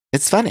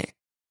 It's funny.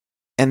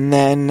 And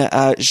then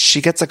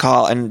she gets a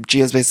call, and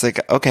Gia's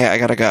basically like, okay, I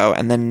gotta go.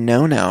 And then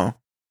Nono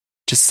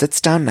just sits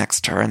down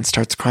next to her and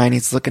starts crying.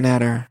 He's looking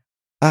at her.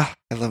 I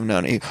love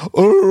Nono.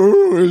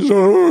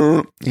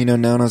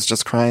 Nono's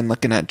just crying,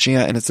 looking at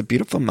Gia, and it's a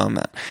beautiful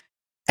moment.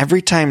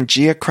 Every time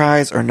Gia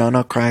cries or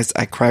Nono cries,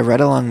 I cry right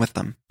along with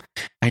them.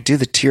 I do.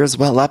 The tears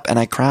well up, and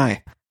I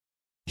cry.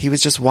 He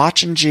was just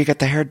watching Gia get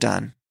the hair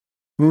done.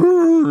 My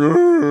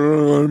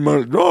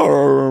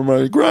daughter,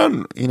 my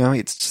grand.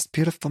 It's just a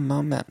beautiful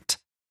moment.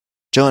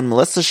 Joe and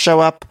Melissa show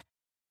up.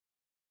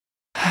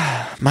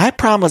 My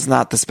prom was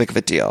not this big of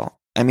a deal.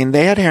 I mean,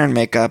 they had hair and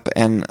makeup,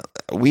 and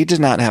we did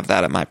not have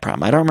that at my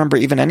prom. I don't remember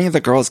even any of the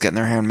girls getting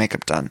their hair and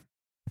makeup done.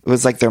 It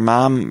was like their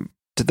mom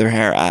did their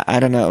hair. I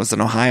don't know. It was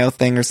an Ohio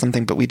thing or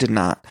something, but we did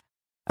not.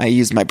 I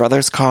used my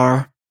brother's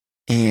car,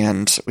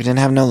 and we didn't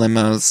have no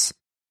limos.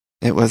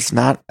 It was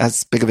not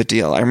as big of a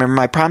deal. I remember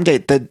my prom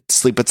date did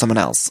sleep with someone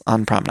else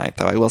on prom night,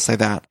 though. I will say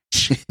that.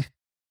 She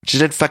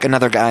did fuck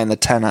another guy in the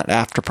tent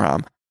after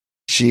prom.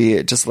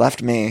 She just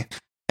left me,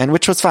 and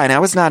which was fine. I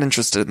was not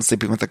interested in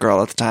sleeping with a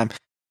girl at the time,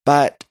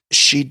 but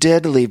she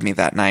did leave me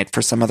that night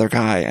for some other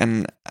guy,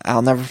 and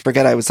I'll never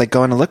forget. I was like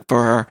going to look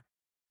for her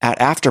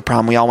after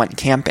prom. We all went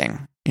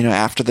camping.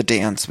 After the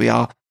dance, we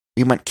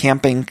went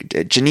camping,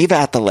 Geneva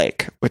at the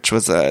Lake, which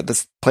was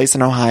this place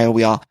in Ohio.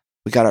 We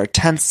got our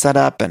tents set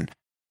up, and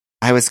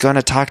I was going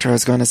to talk to her. I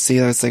was going to see.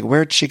 I was like,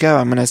 where'd she go?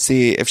 I'm going to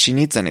see if she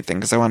needs anything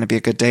because I want to be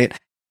a good date.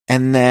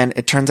 And then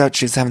it turns out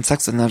she was having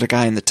sex with another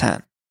guy in the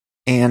tent.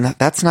 And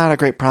that's not a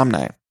great prom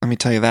night. Let me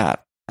tell you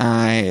that.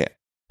 I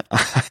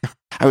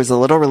was a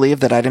little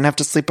relieved that I didn't have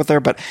to sleep with her,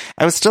 but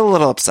I was still a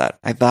little upset.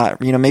 I thought,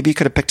 maybe you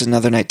could have picked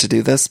another night to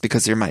do this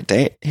because you're my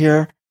date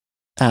here.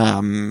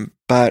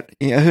 But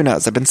who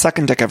knows? I've been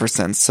sucking dick ever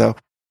since. So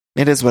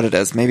it is what it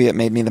is. Maybe it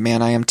made me the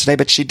man I am today,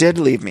 but she did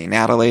leave me.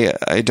 Natalie,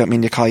 I don't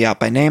mean to call you out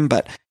by name,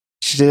 but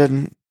she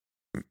did.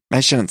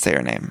 I shouldn't say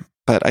her name,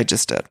 but I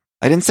just did.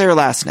 I didn't say her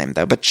last name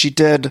though, but she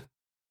did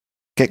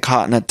get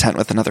caught in a tent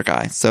with another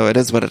guy. So it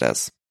is what it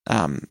is.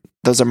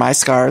 Those are my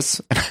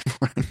scars.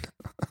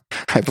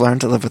 I've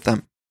learned to live with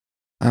them.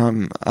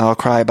 I'll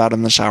cry about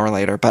them in the shower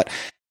later. But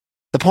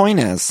the point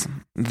is,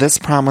 this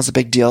prom was a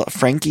big deal.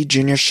 Frankie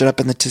Jr. showed up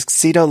in the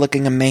tuxedo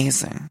looking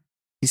amazing.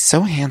 He's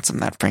so handsome,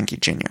 that Frankie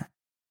Jr.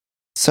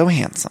 So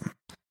handsome.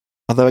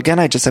 Although, again,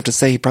 I just have to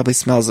say he probably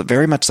smells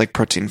very much like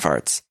protein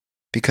farts.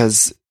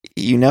 Because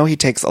he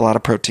takes a lot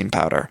of protein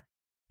powder.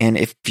 And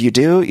if you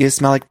do, you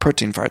smell like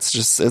protein farts.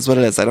 Just is what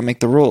it is. I don't make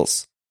the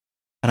rules.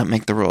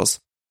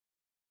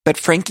 But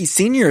Frankie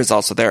Sr. is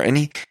also there.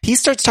 And he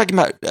starts talking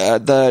about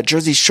the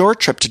Jersey Shore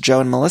trip to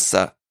Joe and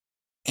Melissa.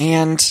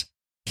 And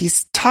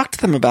he's talked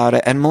to them about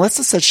it. And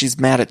Melissa said she's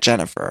mad at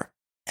Jennifer.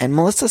 And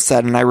Melissa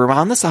said, and I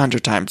rewound this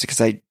 100 times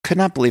because I could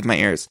not believe my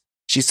ears.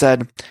 She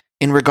said,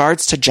 in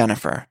regards to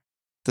Jennifer,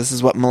 this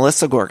is what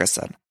Melissa Gorga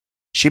said.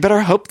 She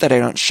better hope that I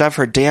don't shove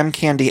her damn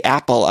candy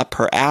apple up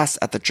her ass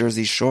at the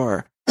Jersey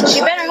Shore. She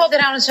better hope that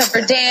I don't shove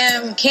her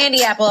damn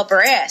candy apple up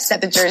her ass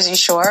at the Jersey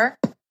Shore.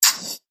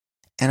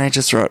 And I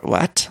just wrote,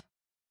 what?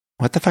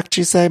 What the fuck did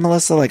you say,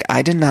 Melissa? Like,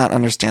 I did not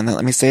understand that.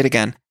 Let me say it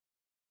again.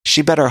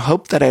 She better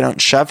hope that I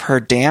don't shove her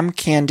damn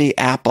candy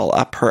apple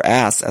up her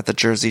ass at the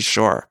Jersey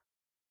Shore.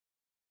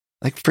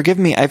 Like, forgive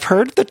me, I've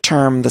heard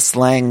the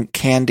slang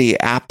candy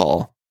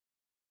apple.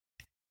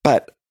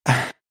 But,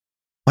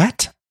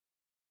 what?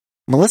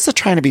 Melissa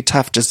trying to be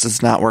tough just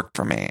does not work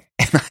for me.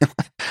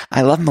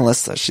 I love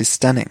Melissa. She's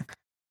stunning.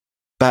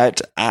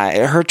 But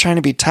her trying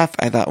to be tough,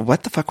 I thought,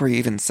 what the fuck were you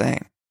even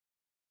saying?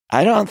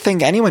 I don't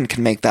think anyone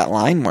can make that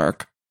line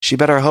work. She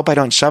better hope I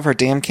don't shove her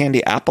damn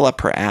candy apple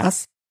up her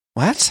ass?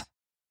 What?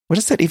 What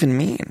does that even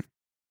mean?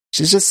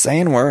 She's just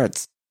saying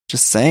words.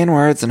 Just saying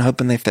words and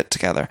hoping they fit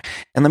together.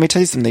 And let me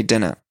tell you something, they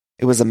didn't.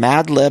 It was a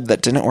Mad Lib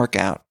that didn't work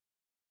out.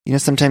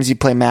 Sometimes you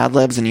play Mad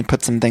Libs and you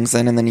put some things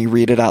in and then you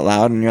read it out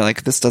loud and you're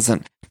like, this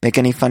doesn't make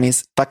any funny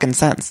fucking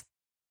sense.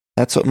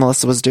 That's what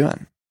Melissa was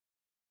doing.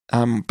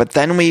 But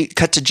then we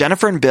cut to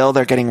Jennifer and Bill.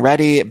 They're getting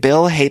ready.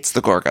 Bill hates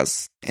the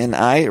Gorgas. And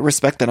I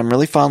respect that. I'm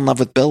really falling in love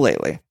with Bill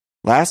lately.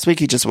 Last week,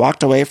 he just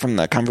walked away from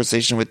the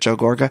conversation with Joe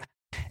Gorga.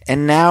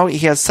 And now he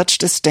has such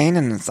disdain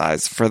in his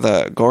eyes for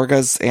the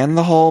Gorgas and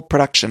the whole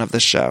production of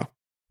this show.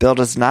 Bill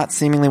does not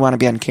seemingly want to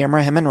be on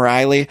camera. Him and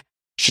Riley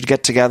should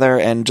get together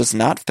and just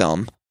not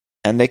film.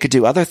 And they could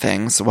do other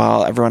things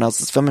while everyone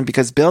else is filming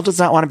because Bill does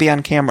not want to be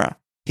on camera.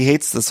 He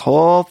hates this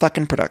whole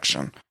fucking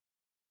production.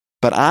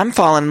 But I'm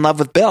falling in love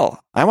with Bill.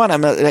 I want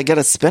him to get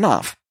a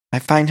spinoff. I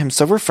find him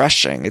so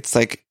refreshing. It's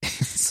like,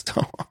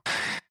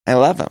 I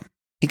love him.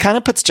 He kind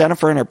of puts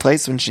Jennifer in her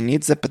place when she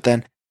needs it, but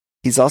then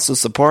he's also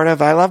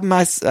supportive. I love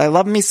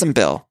me some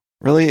Bill.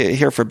 Really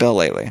here for Bill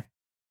lately.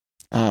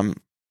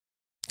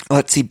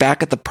 Let's see,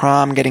 back at the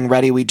prom, getting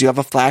ready, we do have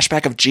a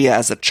flashback of Gia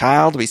as a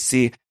child. We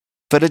see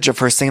footage of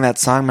her singing that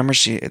song. Remember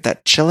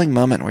that chilling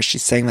moment where she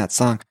sang that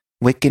song,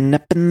 waking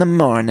up in the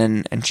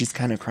morning, and she's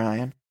kind of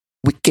crying.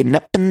 Waking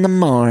up in the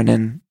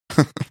morning.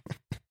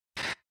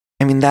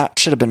 I mean, that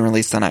should have been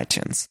released on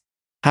iTunes.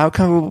 How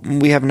come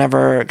we have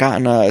never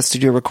gotten a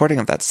studio recording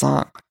of that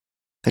song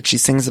that she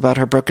sings about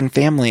her broken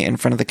family in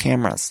front of the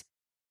cameras?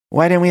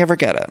 Why didn't we ever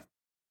get it?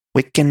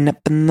 Waking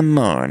up in the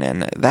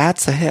morning.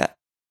 That's a hit.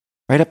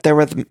 Right up there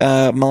with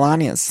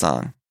Melania's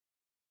song.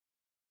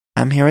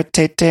 I'm here with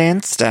Tay Tay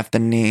and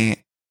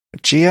Stephanie.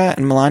 Gia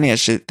and Melania,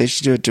 they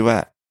should do a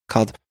duet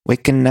called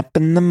Waking Up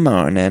in the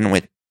Morning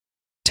with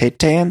Tay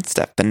Tay and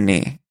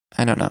Stephanie.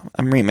 I don't know.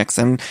 I'm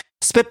remixing,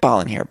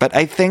 spitballing here. But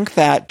I think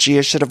that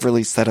Gia should have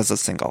released that as a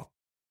single.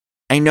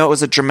 I know it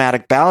was a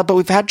dramatic ballad, but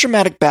we've had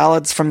dramatic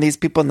ballads from these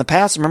people in the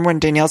past. Remember when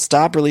Danielle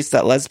Staub released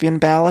that lesbian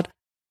ballad?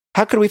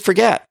 How could we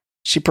forget?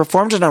 She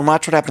performed it on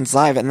Watch What Happens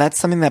Live, and that's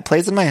something that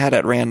plays in my head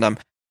at random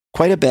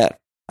quite a bit.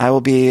 I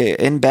will be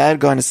in bed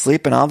going to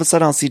sleep, and all of a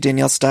sudden I'll see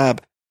Danielle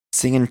Staub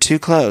singing Too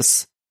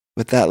Close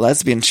with that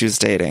lesbian she was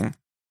dating.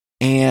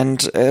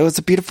 And it was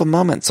a beautiful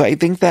moment. So I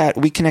think that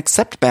we can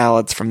accept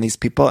ballads from these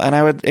people, and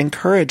I would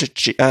encourage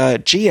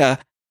Gia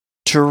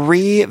to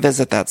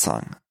revisit that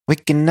song.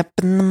 Waking up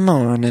in the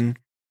morning.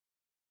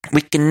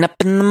 Waking up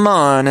in the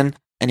morning.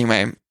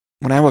 Anyway,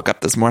 when I woke up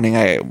this morning,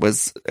 I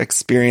was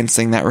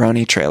experiencing that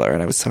Roni trailer,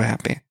 and I was so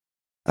happy.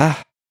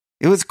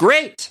 It was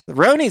great. The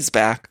Roni's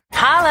back.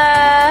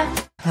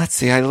 Holla! Let's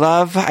see. I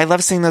love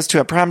seeing those two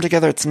at prom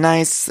together. It's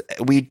nice.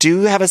 We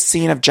do have a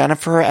scene of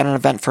Jennifer at an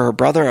event for her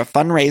brother, a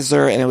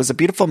fundraiser, and it was a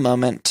beautiful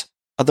moment.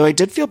 Although I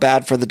did feel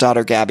bad for the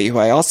daughter Gabby, who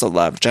I also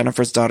love,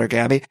 Jennifer's daughter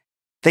Gabby.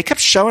 They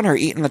kept showing her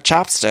eating the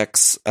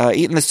chopsticks,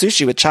 eating the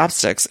sushi with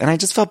chopsticks, and I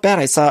just felt bad.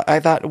 I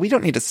thought, we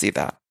don't need to see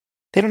that.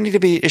 They don't need to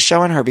be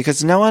showing her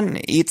because no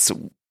one eats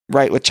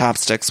right with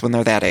chopsticks when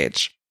they're that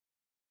age.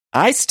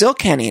 I still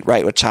can't eat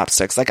right with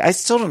chopsticks. Like, I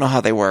still don't know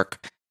how they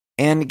work.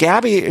 And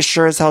Gabby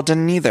sure as hell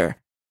didn't either.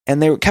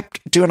 And they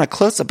kept doing a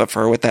close-up of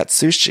her with that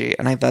sushi,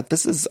 and I thought,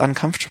 this is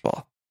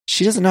uncomfortable.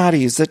 She doesn't know how to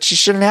use it. She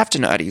shouldn't have to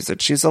know how to use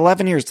it. She's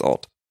 11 years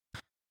old.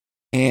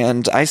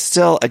 And I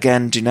still,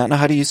 again, do not know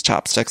how to use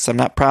chopsticks. I'm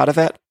not proud of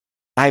it.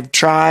 I've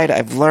tried,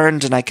 I've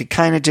learned, and I could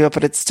kind of do it,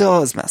 but it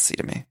still is messy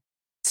to me.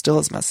 Still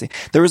is messy.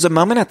 There was a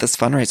moment at this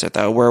fundraiser,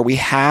 though, where we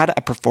had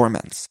a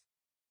performance.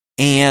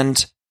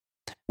 And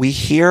we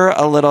hear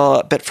a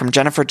little bit from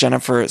Jennifer.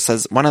 Jennifer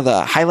says one of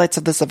the highlights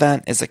of this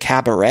event is a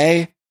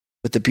cabaret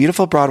with the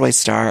beautiful Broadway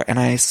star. And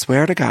I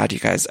swear to God, you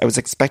guys, I was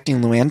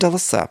expecting Luann de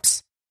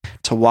Lesseps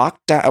to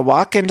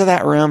walk into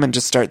that room and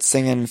just start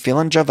singing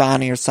Feeling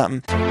Giovanni or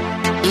something.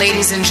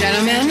 Ladies and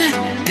gentlemen,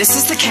 this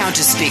is the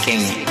Countess speaking.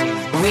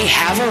 We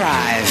have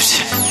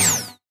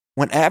arrived.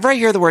 Whenever I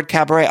hear the word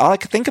cabaret, all I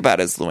could think about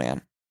is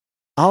Luann.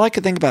 All I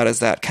could think about is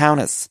that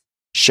Countess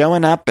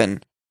showing up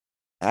and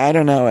I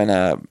don't know,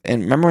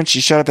 and remember when she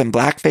showed up in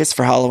blackface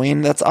for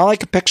Halloween? That's all I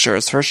could picture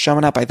is her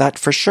showing up. I thought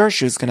for sure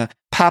she was going to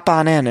pop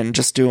on in and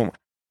just do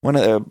with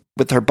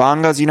her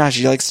bongos. You know how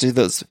she likes to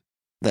do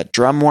that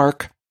drum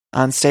work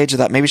on stage. I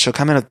thought maybe she'll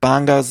come in with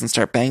bongos and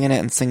start banging it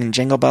and singing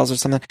Jingle Bells or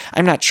something.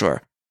 I'm not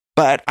sure.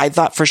 But I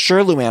thought for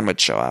sure Luann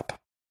would show up.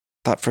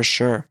 Thought for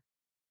sure.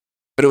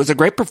 But it was a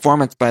great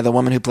performance by the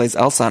woman who plays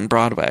Elsa on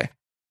Broadway.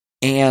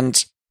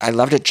 And I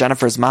loved it.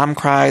 Jennifer's mom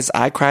cries.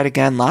 I cried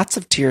again. Lots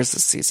of tears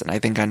this season, I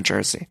think, on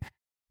Jersey.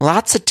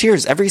 Lots of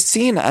tears. Every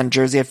scene on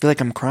Jersey, I feel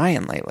like I'm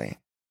crying lately.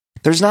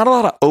 There's not a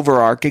lot of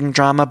overarching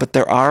drama, but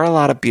there are a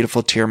lot of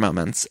beautiful tear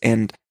moments,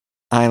 and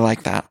I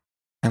like that.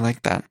 I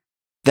like that.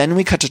 Then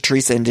we cut to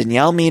Teresa and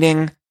Danielle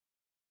meeting.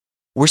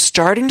 We're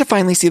starting to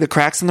finally see the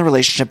cracks in the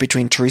relationship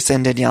between Teresa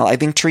and Danielle. I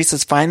think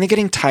Teresa's finally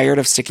getting tired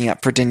of sticking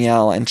up for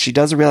Danielle, and she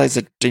does realize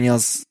that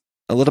Danielle's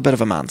a little bit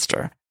of a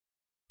monster.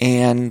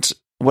 And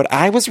what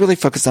I was really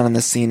focused on in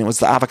this scene was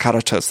the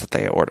avocado toast that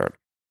they ordered.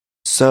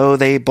 So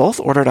they both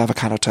ordered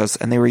avocado toast,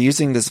 and they were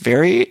using this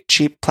very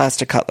cheap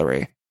plastic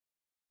cutlery.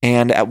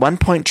 And at one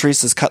point,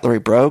 Teresa's cutlery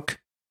broke.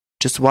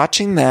 Just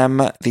watching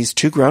them, these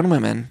two grown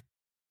women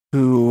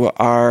who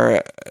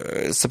are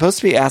supposed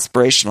to be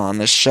aspirational on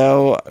this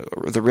show,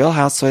 The Real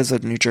Housewives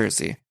of New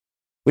Jersey,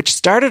 which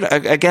started,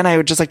 again, I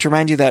would just like to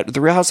remind you that the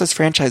Real Housewives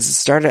franchise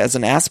started as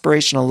an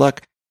aspirational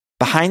look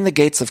behind the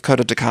gates of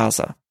Coto de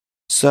Casa.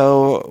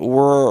 So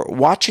we're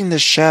watching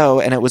this show,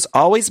 and it was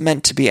always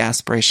meant to be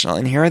aspirational.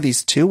 And here are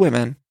these two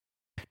women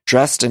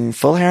dressed in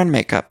full hair and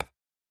makeup,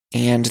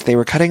 and they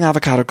were cutting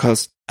avocado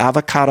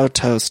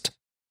toast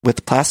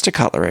with plastic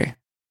cutlery,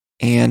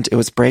 and it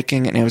was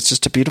breaking, and it was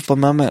just a beautiful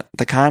moment.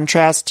 The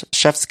contrast,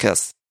 chef's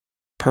kiss,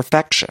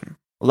 perfection.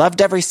 Loved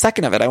every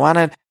second of it. I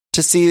wanted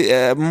to see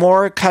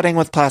more cutting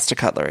with plastic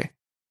cutlery.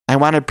 I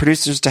wanted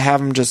producers to have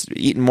them just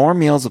eat more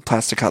meals with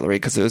plastic cutlery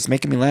because it was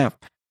making me laugh.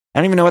 I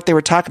don't even know what they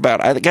were talking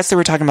about. I guess they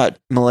were talking about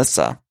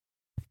Melissa.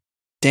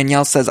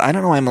 Danielle says, I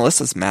don't know why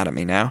Melissa's mad at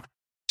me now.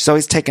 She's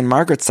always taken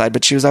Margaret's side,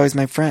 but she was always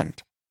my friend.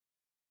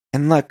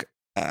 And look,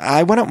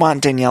 I wouldn't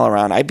want Danielle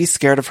around. I'd be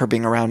scared of her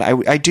being around.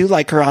 I do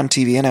like her on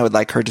TV, and I would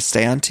like her to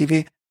stay on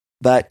TV.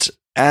 But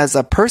as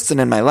a person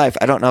in my life,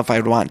 I don't know if I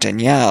would want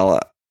Danielle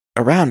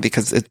around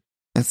because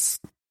it's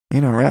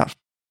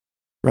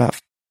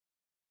rough.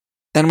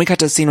 Then we cut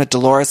to a scene with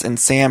Dolores and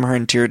Sam, her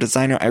interior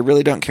designer. I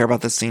really don't care about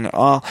this scene at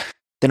all.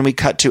 Then we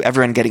cut to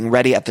everyone getting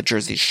ready at the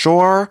Jersey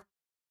Shore.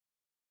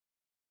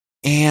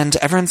 And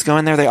everyone's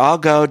going there. They all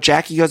go.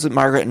 Jackie goes with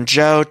Margaret and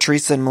Joe.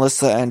 Teresa and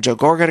Melissa and Joe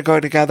Gorga to go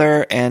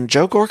together. And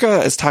Joe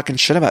Gorga is talking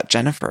shit about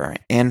Jennifer.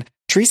 And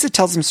Teresa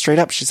tells him straight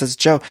up. She says,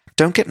 Joe,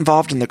 don't get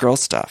involved in the girl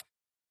stuff.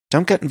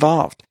 Don't get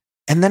involved.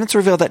 And then it's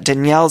revealed that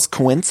Danielle's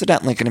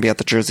coincidentally going to be at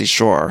the Jersey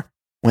Shore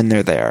when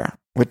they're there.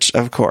 Which,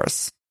 of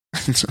course.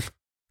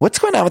 What's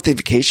going on with the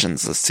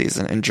vacations this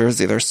season in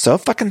Jersey? They're so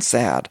fucking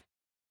sad.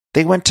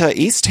 They went to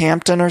East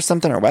Hampton or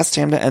something, or West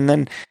Hampton, and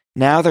then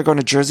now they're going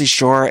to Jersey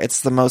Shore.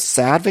 It's the most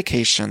sad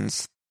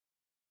vacations.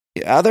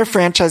 The other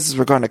franchises,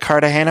 we're going to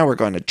Cartagena, we're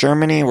going to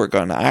Germany, we're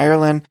going to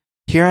Ireland.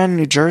 Here in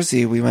New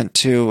Jersey, we went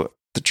to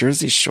the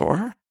Jersey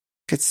Shore.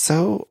 It's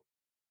so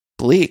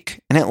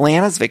bleak. And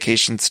Atlanta's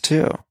vacations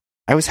too.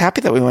 I was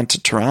happy that we went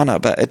to Toronto,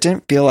 but it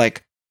didn't feel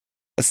like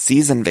a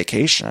season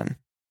vacation.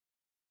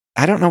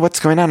 I don't know what's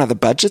going on. Are the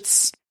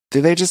budgets, do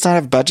they just not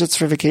have budgets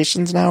for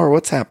vacations now, or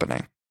what's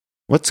happening?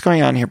 What's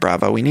going on here,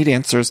 Bravo? We need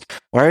answers.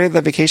 Why are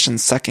the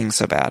vacations sucking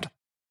so bad?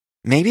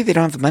 Maybe they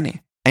don't have the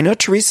money. I know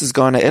Teresa's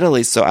going to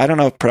Italy, so I don't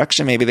know if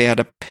production, maybe they had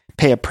to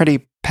pay a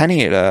pretty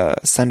penny to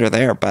send her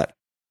there, but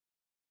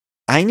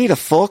I need a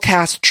full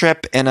cast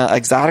trip in an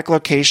exotic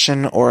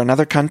location or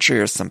another country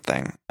or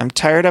something. I'm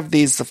tired of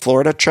these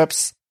Florida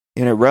trips.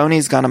 You know,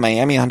 Roni's gone to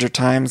Miami 100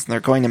 times, and they're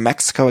going to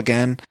Mexico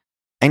again.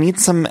 I need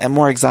some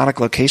more exotic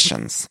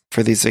locations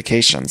for these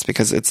vacations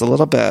because it's a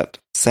little bit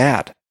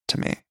sad to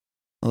me.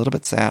 A little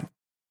bit sad.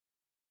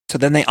 So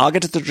then they all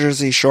get to the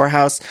Jersey Shore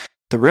house.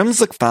 The rooms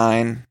look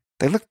fine.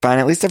 They look fine.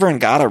 At least everyone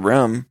got a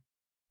room.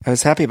 I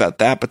was happy about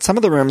that. But some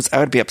of the rooms, I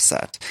would be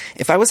upset.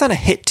 If I was on a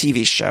hit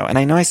TV show, and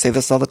I know I say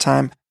this all the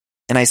time,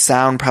 and I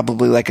sound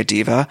probably like a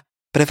diva,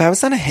 but if I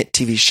was on a hit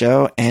TV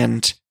show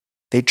and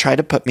they tried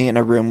to put me in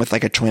a room with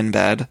like a twin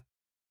bed,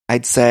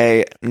 I'd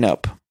say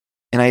nope.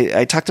 And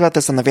I talked about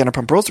this on the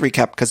Vanderpump Rules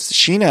recap because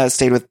Sheena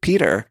stayed with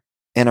Peter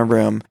in a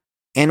room.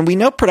 And we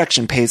know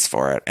production pays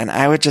for it. And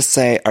I would just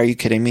say, are you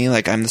kidding me?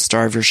 Like, I'm the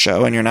star of your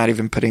show and you're not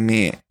even putting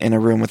me in a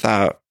room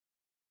without,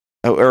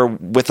 or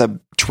with a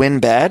twin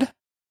bed?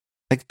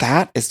 Like,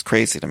 that is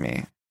crazy to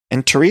me.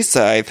 And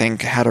Teresa, I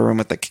think, had a room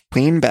with a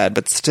queen bed,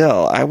 but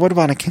still, I would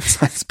want a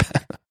king-size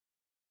bed.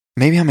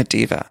 Maybe I'm a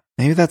diva.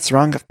 Maybe that's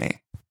wrong of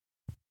me.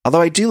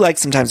 Although I do like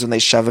sometimes when they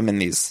shove him in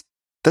these,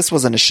 this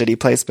wasn't a shitty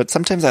place, but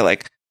sometimes I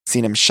like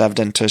seeing him shoved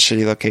into a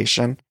shitty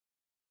location.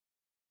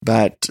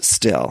 But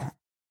still,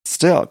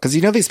 because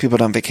you know these people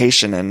don't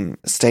vacation and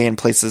stay in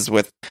places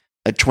with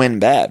a twin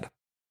bed.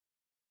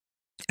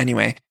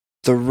 Anyway,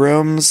 the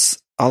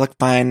rooms all look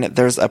fine.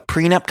 There's a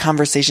prenup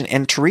conversation,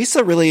 and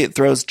Teresa really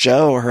throws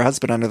Joe, her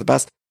husband, under the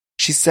bus.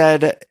 She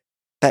said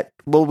that,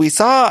 well, we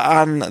saw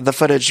on the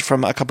footage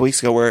from a couple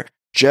weeks ago where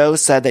Joe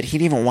said that he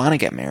didn't even want to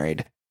get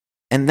married.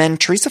 And then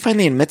Teresa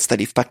finally admits that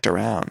he fucked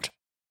around.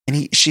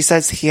 And she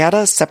says he had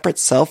a separate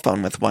cell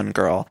phone with one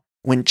girl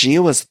when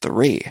Gia was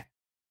 3.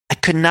 I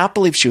could not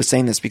believe she was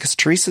saying this because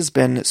Teresa's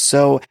been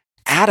so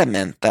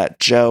adamant that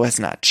Joe has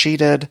not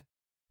cheated.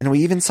 And we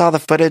even saw the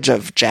footage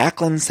of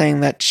Jacqueline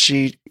saying that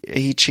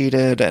he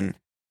cheated, and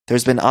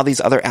there's been all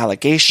these other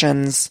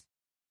allegations.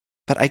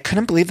 But I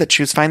couldn't believe that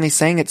she was finally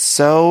saying it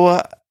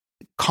so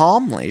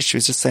calmly. She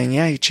was just saying,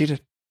 yeah, he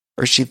cheated.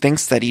 Or she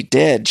thinks that he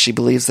did. She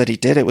believes that he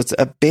did. It was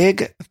a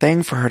big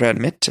thing for her to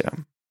admit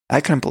to.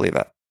 I couldn't believe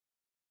it.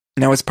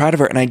 And I was proud of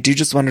her, and I do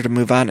just want her to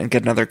move on and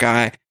get another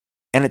guy.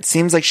 And it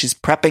seems like she's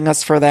prepping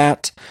us for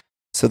that,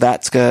 so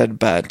that's good,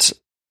 but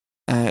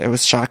it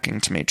was shocking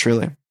to me,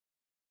 truly.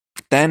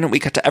 Then we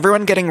cut to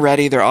everyone getting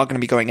ready. They're all going to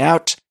be going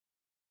out.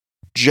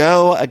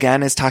 Joe,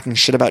 again, is talking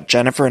shit about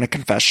Jennifer in a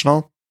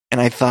confessional,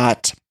 and I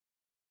thought,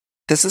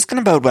 this is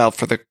going to bode well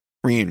for the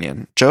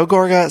reunion. Joe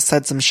Gorga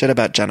said some shit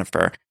about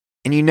Jennifer,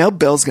 and you know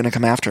Bill's going to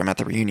come after him at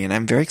the reunion.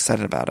 I'm very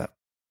excited about it.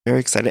 Very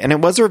excited. And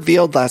it was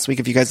revealed last week,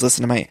 if you guys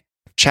listen to my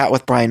chat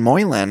with Brian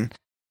Moylan,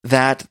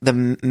 that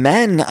the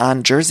men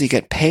on Jersey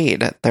get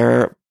paid.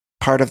 They're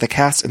part of the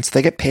cast, and so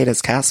they get paid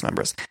as cast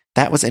members.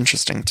 That was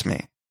interesting to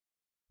me.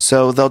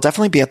 So they'll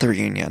definitely be at the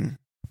reunion,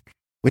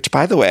 which,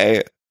 by the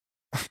way,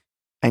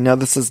 I know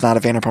this is not a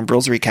Vanderpump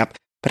Rules recap,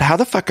 but how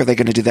the fuck are they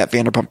going to do that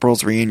Vanderpump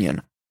Rules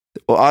reunion?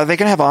 Well, are they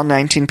going to have all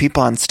 19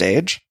 people on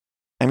stage?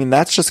 I mean,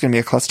 that's just going to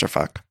be a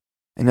clusterfuck.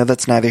 I know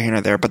that's neither here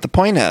nor there, but the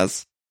point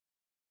is,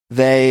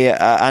 they,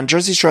 on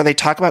Jersey Shore, they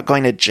talk about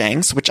going to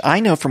Jenks, which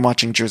I know from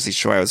watching Jersey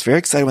Shore. I was very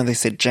excited when they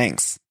said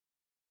Jenks.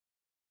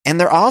 And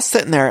they're all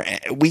sitting there.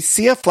 We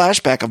see a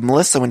flashback of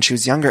Melissa when she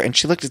was younger, and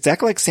she looked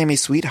exactly like Sammy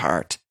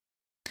Sweetheart.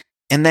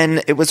 And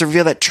then it was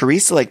revealed that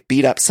Teresa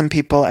beat up some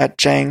people at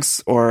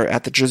Jenks or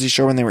at the Jersey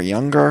Shore when they were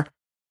younger.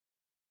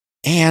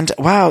 And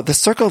wow, the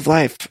circle of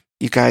life,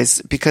 you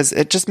guys, because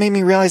it just made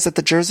me realize that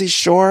the Jersey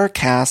Shore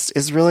cast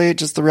is really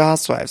just the Real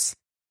Housewives.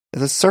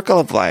 The circle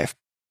of life.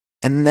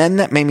 And then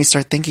that made me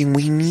start thinking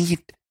we need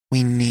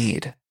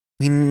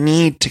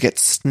to get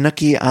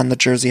Snooki on the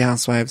Jersey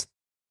Housewives.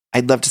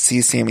 I'd love to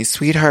see Sammy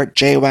Sweetheart,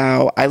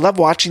 JWoww. I love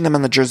watching them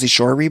on the Jersey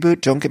Shore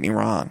reboot, don't get me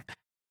wrong.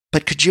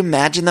 But could you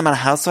imagine them on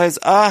Housewives?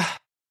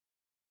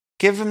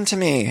 Give them to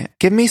me.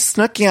 Give me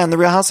Snooki on the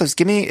Real Housewives.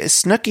 Give me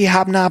Snooki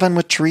hobnobbing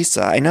with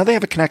Teresa. I know they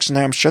have a connection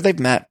there. I'm sure they've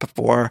met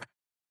before.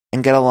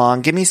 and get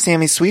along. Give me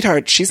Sammy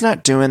Sweetheart. She's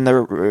not doing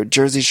the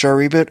Jersey Shore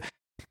reboot.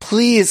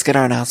 Please get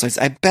her on Housewives.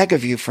 I beg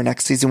of you for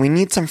next season. We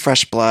need some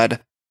fresh blood.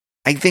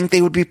 I think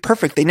they would be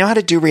perfect. They know how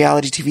to do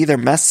reality TV. They're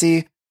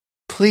messy.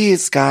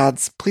 Please,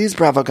 gods. Please,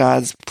 Bravo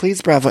gods.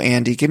 Please, Bravo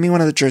Andy. Give me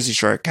one of the Jersey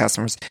Shore cast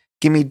members.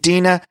 Give me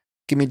Dina.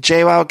 Give me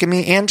JWoww. Give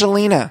me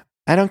Angelina.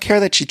 I don't care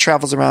that she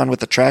travels around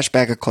with a trash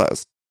bag of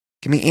clothes.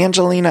 Give me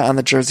Angelina on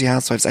the Jersey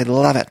Housewives. I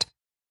love it.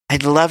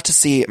 I'd love to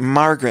see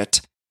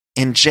Margaret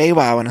and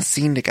JWoww in a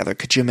scene together.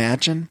 Could you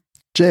imagine?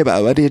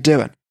 JWoww, what are you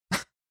doing?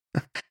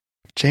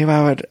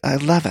 JWoww, I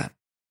love it.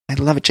 I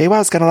love it.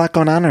 JWoww's got a lot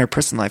going on in her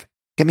personal life.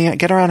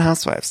 Get her on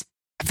Housewives.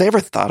 Have they ever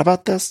thought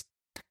about this?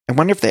 I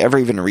wonder if they ever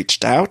even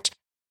reached out.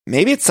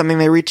 Maybe it's something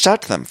they reached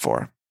out to them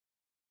for.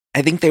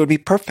 I think they would be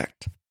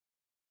perfect.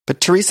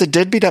 But Teresa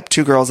did beat up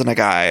 2 girls and a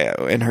guy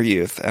in her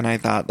youth, and I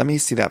thought, let me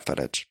see that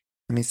footage.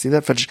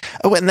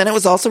 Oh, and then it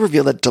was also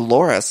revealed that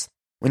Dolores,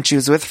 when she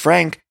was with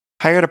Frank,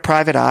 hired a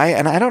private eye,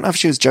 and I don't know if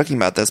she was joking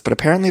about this, but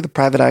apparently the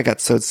private eye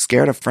got so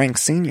scared of Frank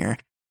Sr.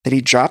 that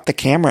he dropped the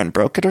camera and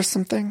broke it or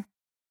something.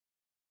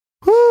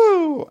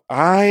 Whoo!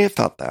 I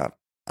felt that.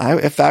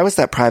 If I was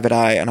that private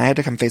eye and I had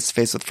to come face to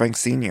face with Frank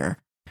Sr.,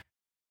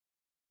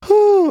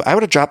 I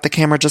would have dropped the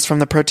camera just from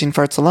the protein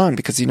farts alone,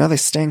 because you know they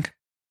stink.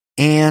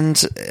 And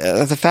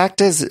the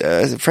fact is,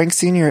 Frank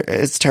Sr.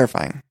 is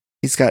terrifying.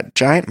 He's got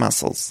giant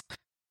muscles,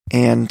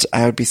 and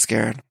I would be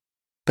scared.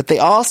 But they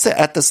all sit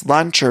at this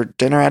lunch or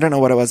dinner, I don't know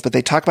what it was, but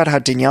they talk about how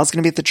Danielle's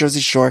going to be at the Jersey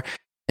Shore.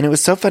 And it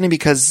was so funny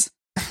because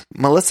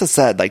Melissa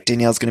said, like,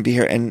 Danielle's going to be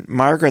here, and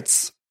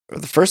Margaret's,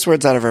 the first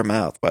words out of her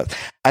mouth was,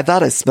 I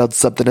thought I smelled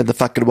something in the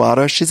fucking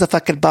water. She's a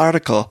fucking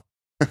barnacle.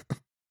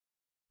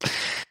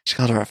 She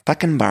called her a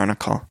fucking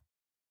barnacle.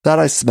 Thought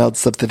I smelled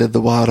something in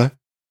the water.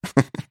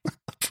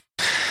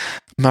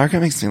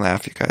 Margaret makes me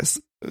laugh, you guys.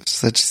 She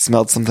said she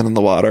smelled something in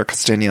the water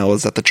because Danielle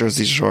was at the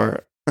Jersey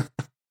Shore.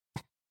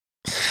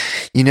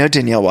 You know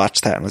Danielle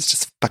watched that and was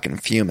just fucking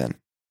fuming.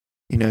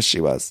 You know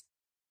she was.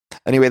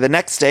 Anyway, the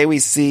next day we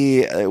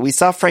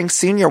saw Frank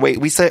Sr.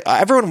 We saw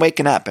everyone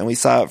waking up, and we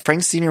saw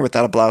Frank Sr.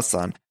 without a blouse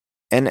on.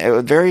 And it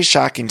was very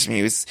shocking to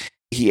me.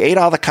 He ate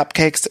all the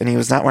cupcakes, and he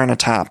was not wearing a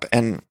top.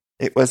 And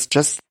it was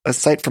just a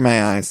sight for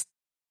my eyes.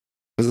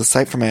 It was a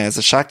sight for my eyes.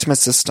 A shock to my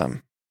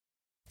system.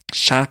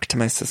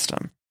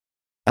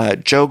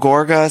 Joe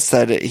Gorga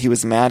said he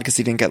was mad because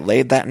he didn't get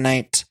laid that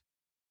night.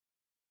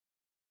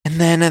 And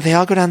then they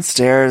all go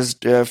downstairs.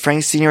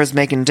 Frank Sr. is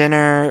making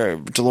dinner.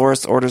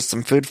 Dolores orders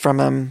some food from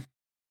him.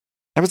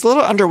 I was a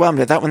little underwhelmed.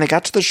 I thought when they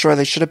got to the shore,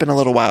 they should have been a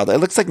little wild. It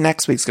looks like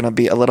next week's going to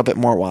be a little bit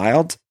more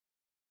wild.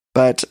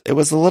 But it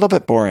was a little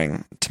bit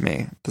boring to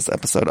me, this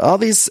episode. All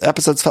these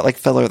episodes felt like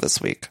filler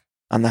this week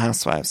on The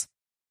Housewives.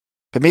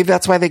 But maybe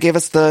that's why they gave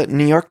us the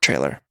New York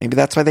trailer. Maybe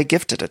that's why they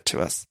gifted it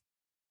to us.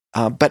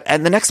 But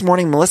the next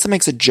morning, Melissa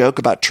makes a joke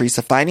about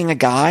Teresa finding a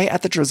guy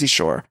at the Jersey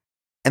Shore.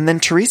 And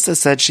then Teresa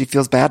said she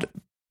feels bad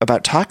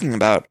about talking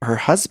about her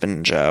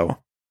husband, Joe.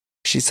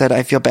 She said,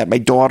 I feel bad. My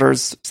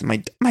daughters.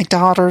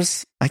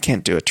 I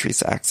can't do a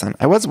Teresa accent.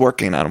 I was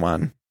working on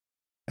one.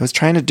 I was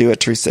trying to do a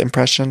Teresa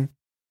impression,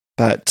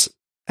 but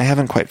I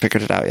haven't quite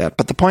figured it out yet.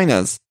 But the point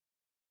is,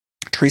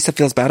 Teresa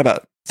feels bad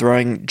about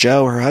throwing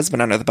Joe, her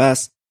husband, under the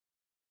bus.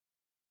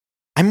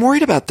 I'm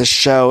worried about this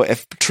show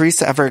if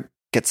Teresa ever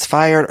gets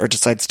fired or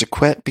decides to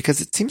quit, because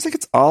it seems like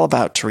it's all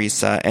about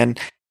Teresa, and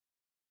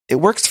it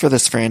works for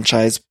this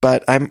franchise.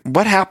 But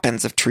what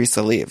happens if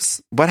Teresa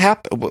leaves?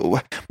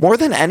 More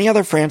than any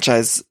other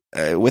franchise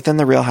within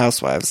the Real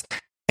Housewives,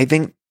 I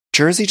think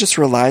Jersey just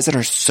relies on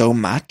her so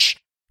much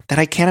that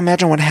I can't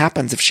imagine what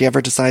happens if she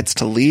ever decides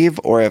to leave,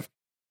 or if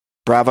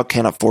Bravo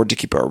can't afford to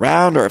keep her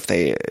around, or if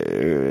they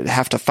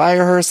have to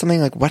fire her or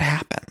something. Like, what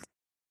happens?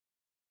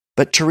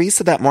 But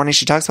Teresa that morning,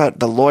 she talks about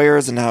the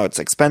lawyers and how it's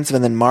expensive,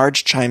 and then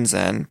Marge chimes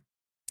in.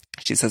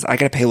 She says, I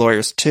gotta pay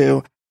lawyers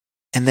too.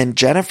 And then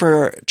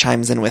Jennifer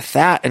chimes in with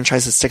that and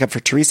tries to stick up for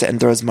Teresa and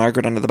throws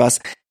Margaret under the bus.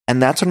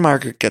 And that's when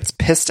Margaret gets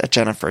pissed at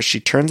Jennifer. She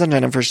turns on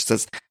Jennifer. She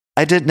says,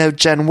 I didn't know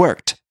Jen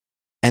worked.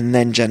 And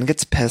then Jen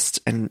gets pissed,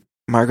 and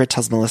Margaret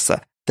tells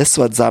Melissa, this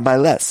one's on my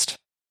list.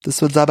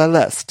 It's on my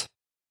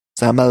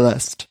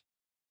list.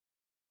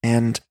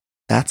 And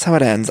that's how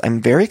it ends. I'm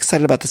very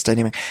excited about this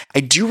dynamic. I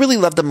do really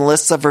love the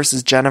Melissa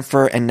versus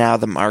Jennifer, and now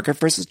the Margaret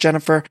versus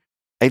Jennifer.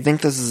 I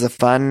think this is a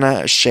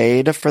fun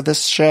shade for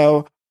this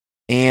show,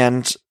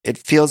 and it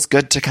feels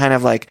good to kind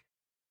of like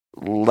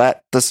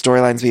let the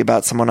storylines be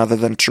about someone other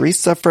than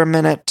Teresa for a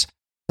minute.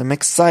 I'm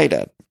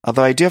excited.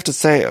 Although I do have to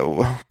say,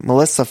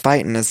 Melissa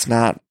fighting is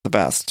not the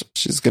best.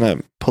 She's going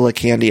to pull a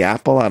candy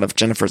apple out of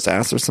Jennifer's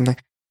ass or something.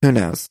 Who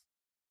knows?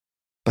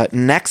 But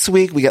next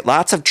week, we get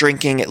lots of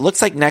drinking. It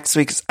looks like next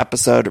week's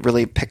episode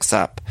really picks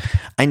up.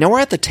 I know we're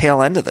at the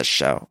tail end of this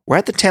show. We're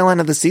at the tail end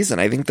of the season.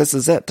 I think this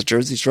is it. The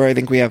Jersey Shore, I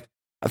think we have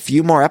a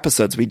few more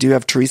episodes. We do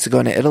have Teresa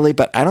going to Italy,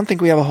 but I don't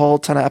think we have a whole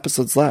ton of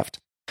episodes left.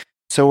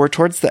 So we're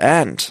towards the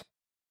end.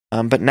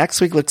 But next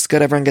week looks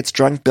good. Everyone gets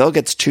drunk. Bill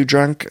gets too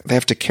drunk. They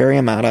have to carry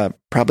him out of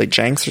probably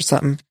Jenks or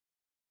something.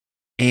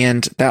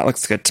 And that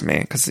looks good to me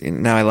because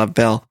now I love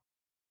Bill.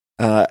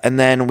 And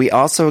then we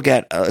also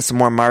get some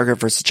more Margaret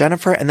versus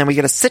Jennifer, and then we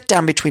get a sit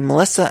down between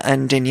Melissa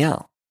and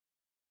Danielle.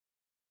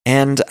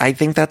 And I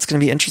think that's going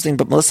to be interesting.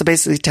 But Melissa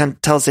basically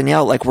tells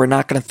Danielle, like, we're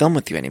not going to film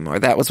with you anymore.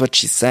 That was what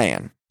she's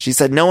saying. She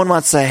said, no one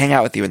wants to hang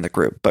out with you in the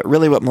group. But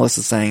really what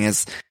Melissa's saying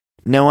is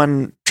no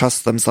one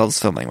trusts themselves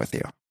filming with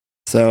you.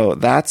 So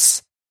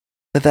that's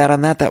that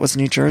on that. That was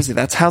New Jersey.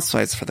 That's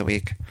Housewives for the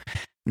week.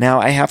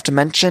 Now, I have to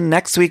mention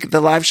next week,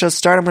 the live show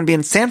start. I'm going to be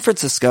in San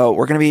Francisco.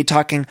 We're going to be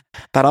talking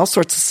about all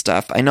sorts of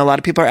stuff. I know a lot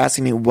of people are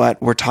asking me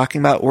what we're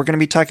talking about. We're going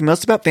to be talking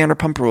most about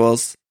Vanderpump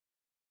Rules,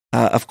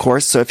 of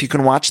course. So if you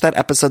can watch that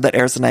episode that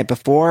airs the night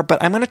before,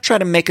 but I'm going to try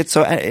to make it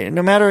so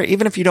no matter,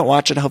 even if you don't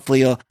watch it, hopefully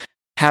you'll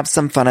have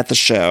some fun at the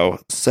show.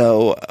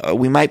 So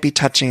we might be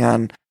touching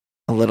on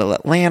a little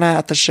Atlanta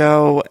at the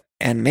show,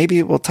 and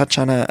maybe we'll touch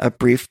on a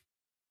brief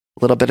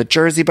little bit of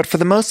Jersey. But for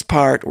the most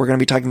part, we're going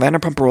to be talking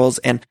Vanderpump Rules,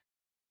 and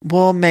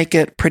we'll make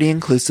it pretty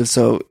inclusive,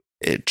 so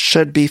it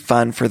should be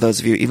fun for those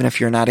of you, even if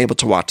you're not able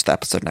to watch the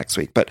episode next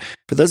week. But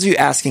for those of you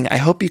asking, I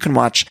hope you can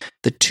watch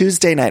the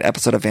Tuesday night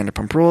episode of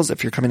Vanderpump Rules.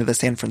 If you're coming to the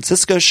San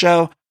Francisco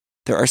show,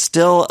 there are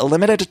still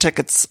limited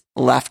tickets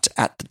left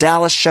at the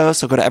Dallas show,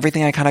 so go to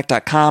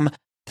everythingiconic.com. At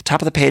the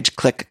top of the page,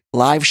 click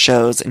live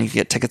shows, and you can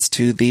get tickets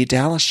to the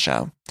Dallas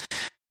show.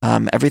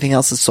 Everything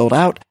else is sold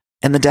out.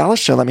 And the Dallas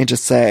show, let me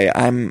just say,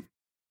 I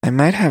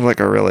might have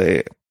like a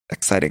really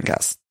exciting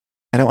guest.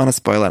 I don't want to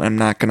spoil it. I'm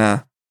not going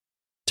to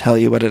tell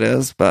you what it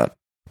is, but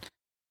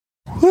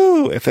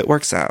whoo, if it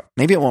works out.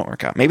 Maybe it won't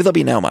work out. Maybe there'll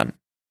be no one.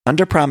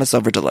 Under promise,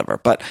 over deliver.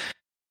 But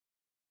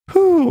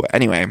whoo,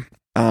 anyway,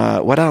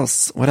 what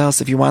else? What else?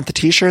 If you want the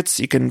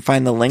t-shirts, you can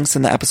find the links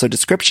in the episode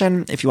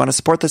description. If you want to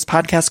support this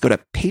podcast, go to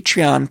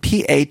Patreon,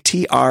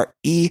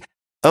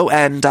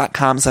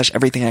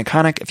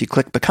 patreon.com/everythingiconic. If you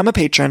click become a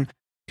patron,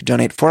 you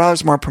donate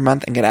 $4 more per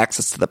month and get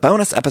access to the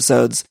bonus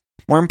episodes.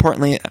 More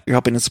importantly, you're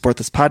helping to support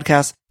this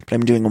podcast, but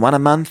I'm doing one a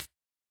month.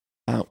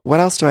 What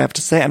else do I have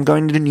to say? I'm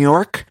going to New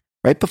York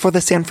right before the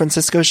San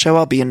Francisco show.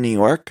 I'll be in New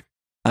York.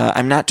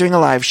 I'm not doing a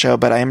live show,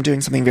 but I am doing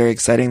something very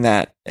exciting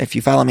that if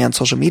you follow me on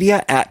social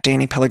media at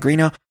Danny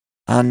Pellegrino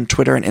on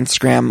Twitter and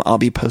Instagram, I'll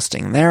be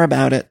posting there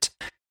about it.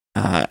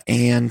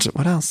 And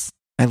what else?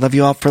 I love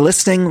you all for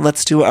listening.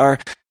 Let's do our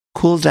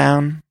cool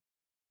down.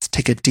 Let's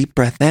take a deep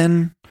breath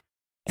in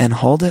and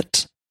hold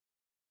it.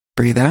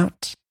 Breathe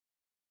out.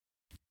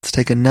 Let's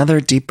take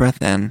another deep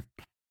breath in.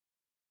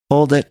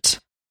 Hold it.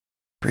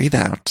 Breathe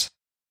out.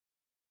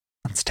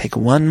 Let's take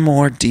one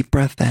more deep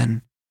breath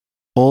in.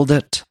 Hold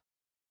it.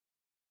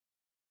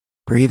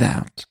 Breathe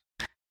out.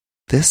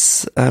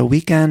 This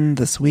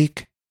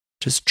week,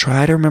 just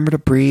try to remember to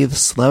breathe.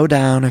 Slow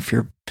down if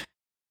you're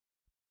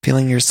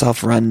feeling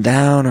yourself run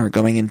down or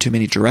going in too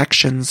many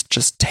directions.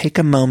 Just take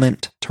a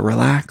moment to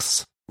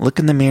relax. Look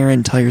in the mirror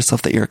and tell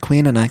yourself that you're a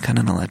queen, an icon,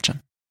 and a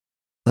legend.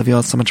 Love you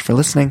all so much for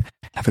listening.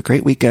 Have a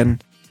great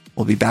weekend.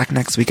 We'll be back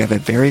next week. I have a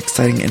very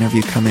exciting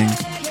interview coming,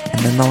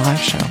 and then the live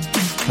show.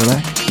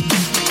 Bye-bye.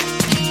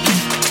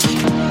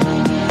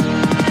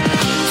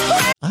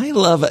 I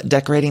love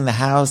decorating the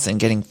house and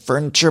getting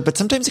furniture, but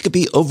sometimes it could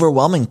be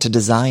overwhelming to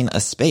design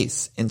a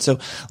space. And so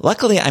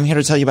luckily, I'm here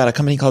to tell you about a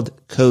company called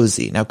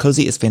Cozy. Now,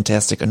 Cozy is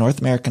fantastic, a North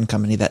American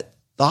company that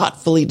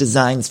thoughtfully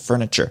designs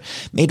furniture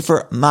made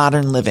for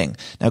modern living.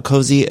 Now,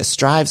 Cozy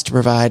strives to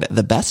provide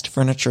the best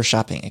furniture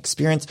shopping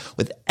experience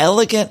with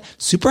elegant,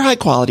 super high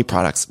quality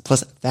products,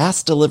 plus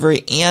fast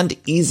delivery and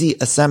easy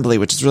assembly,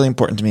 which is really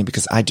important to me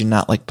because I do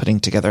not like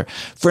putting together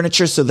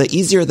furniture. So the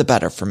easier, the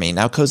better for me.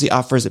 Now, Cozy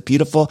offers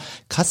beautiful,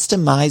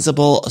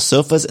 customizable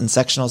sofas and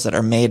sectionals that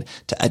are made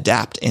to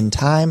adapt in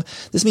time.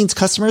 This means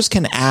customers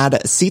can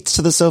add seats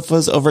to the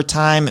sofas over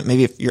time.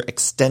 Maybe if you're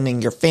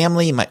extending your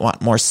family, you might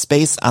want more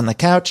space on the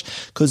couch.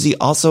 Cozy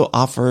also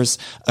offers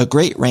a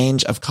great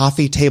range of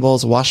coffee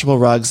tables, washable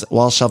rugs,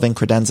 wall shelving,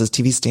 credenzas,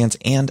 TV stands,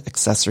 and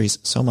accessories.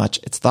 So much.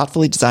 It's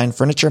thoughtfully designed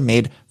furniture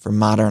made for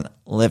modern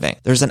living.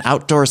 There's an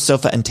outdoor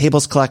sofa and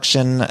tables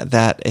collection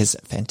that is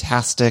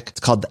fantastic. It's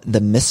called the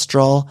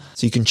Mistral.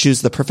 So you can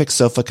choose the perfect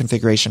sofa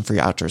configuration for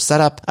your outdoor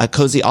setup.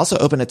 Cozy also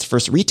opened its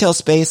first retail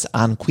space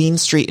on Queen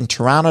Street in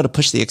Toronto to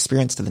push the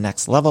experience to the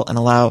next level and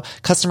allow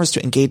customers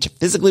to engage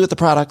physically with the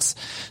products.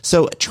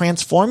 So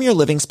transform your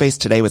living space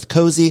today with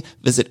Cozy.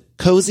 Visit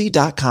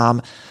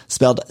cozy.com,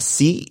 spelled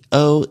COZEY,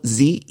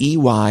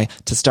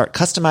 to start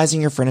customizing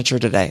your furniture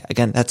today.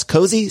 Again, that's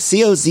Cozy,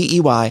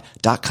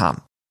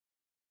 COZEY.com.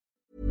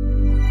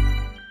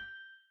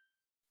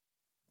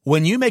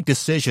 When you make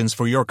decisions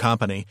for your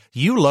company,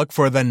 you look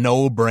for the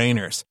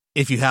no-brainers.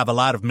 If you have a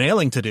lot of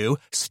mailing to do,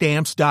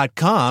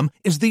 Stamps.com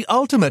is the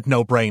ultimate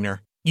no-brainer.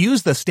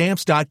 Use the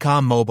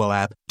Stamps.com mobile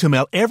app to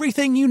mail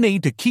everything you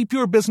need to keep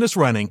your business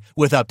running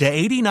with up to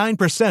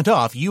 89%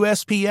 off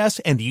USPS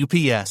and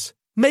UPS.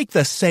 Make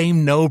the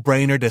same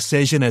no-brainer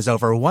decision as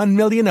over 1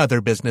 million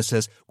other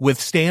businesses with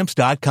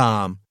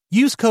Stamps.com.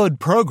 Use code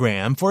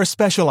PROGRAM for a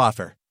special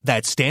offer.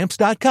 That's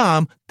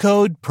Stamps.com,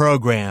 code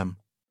PROGRAM.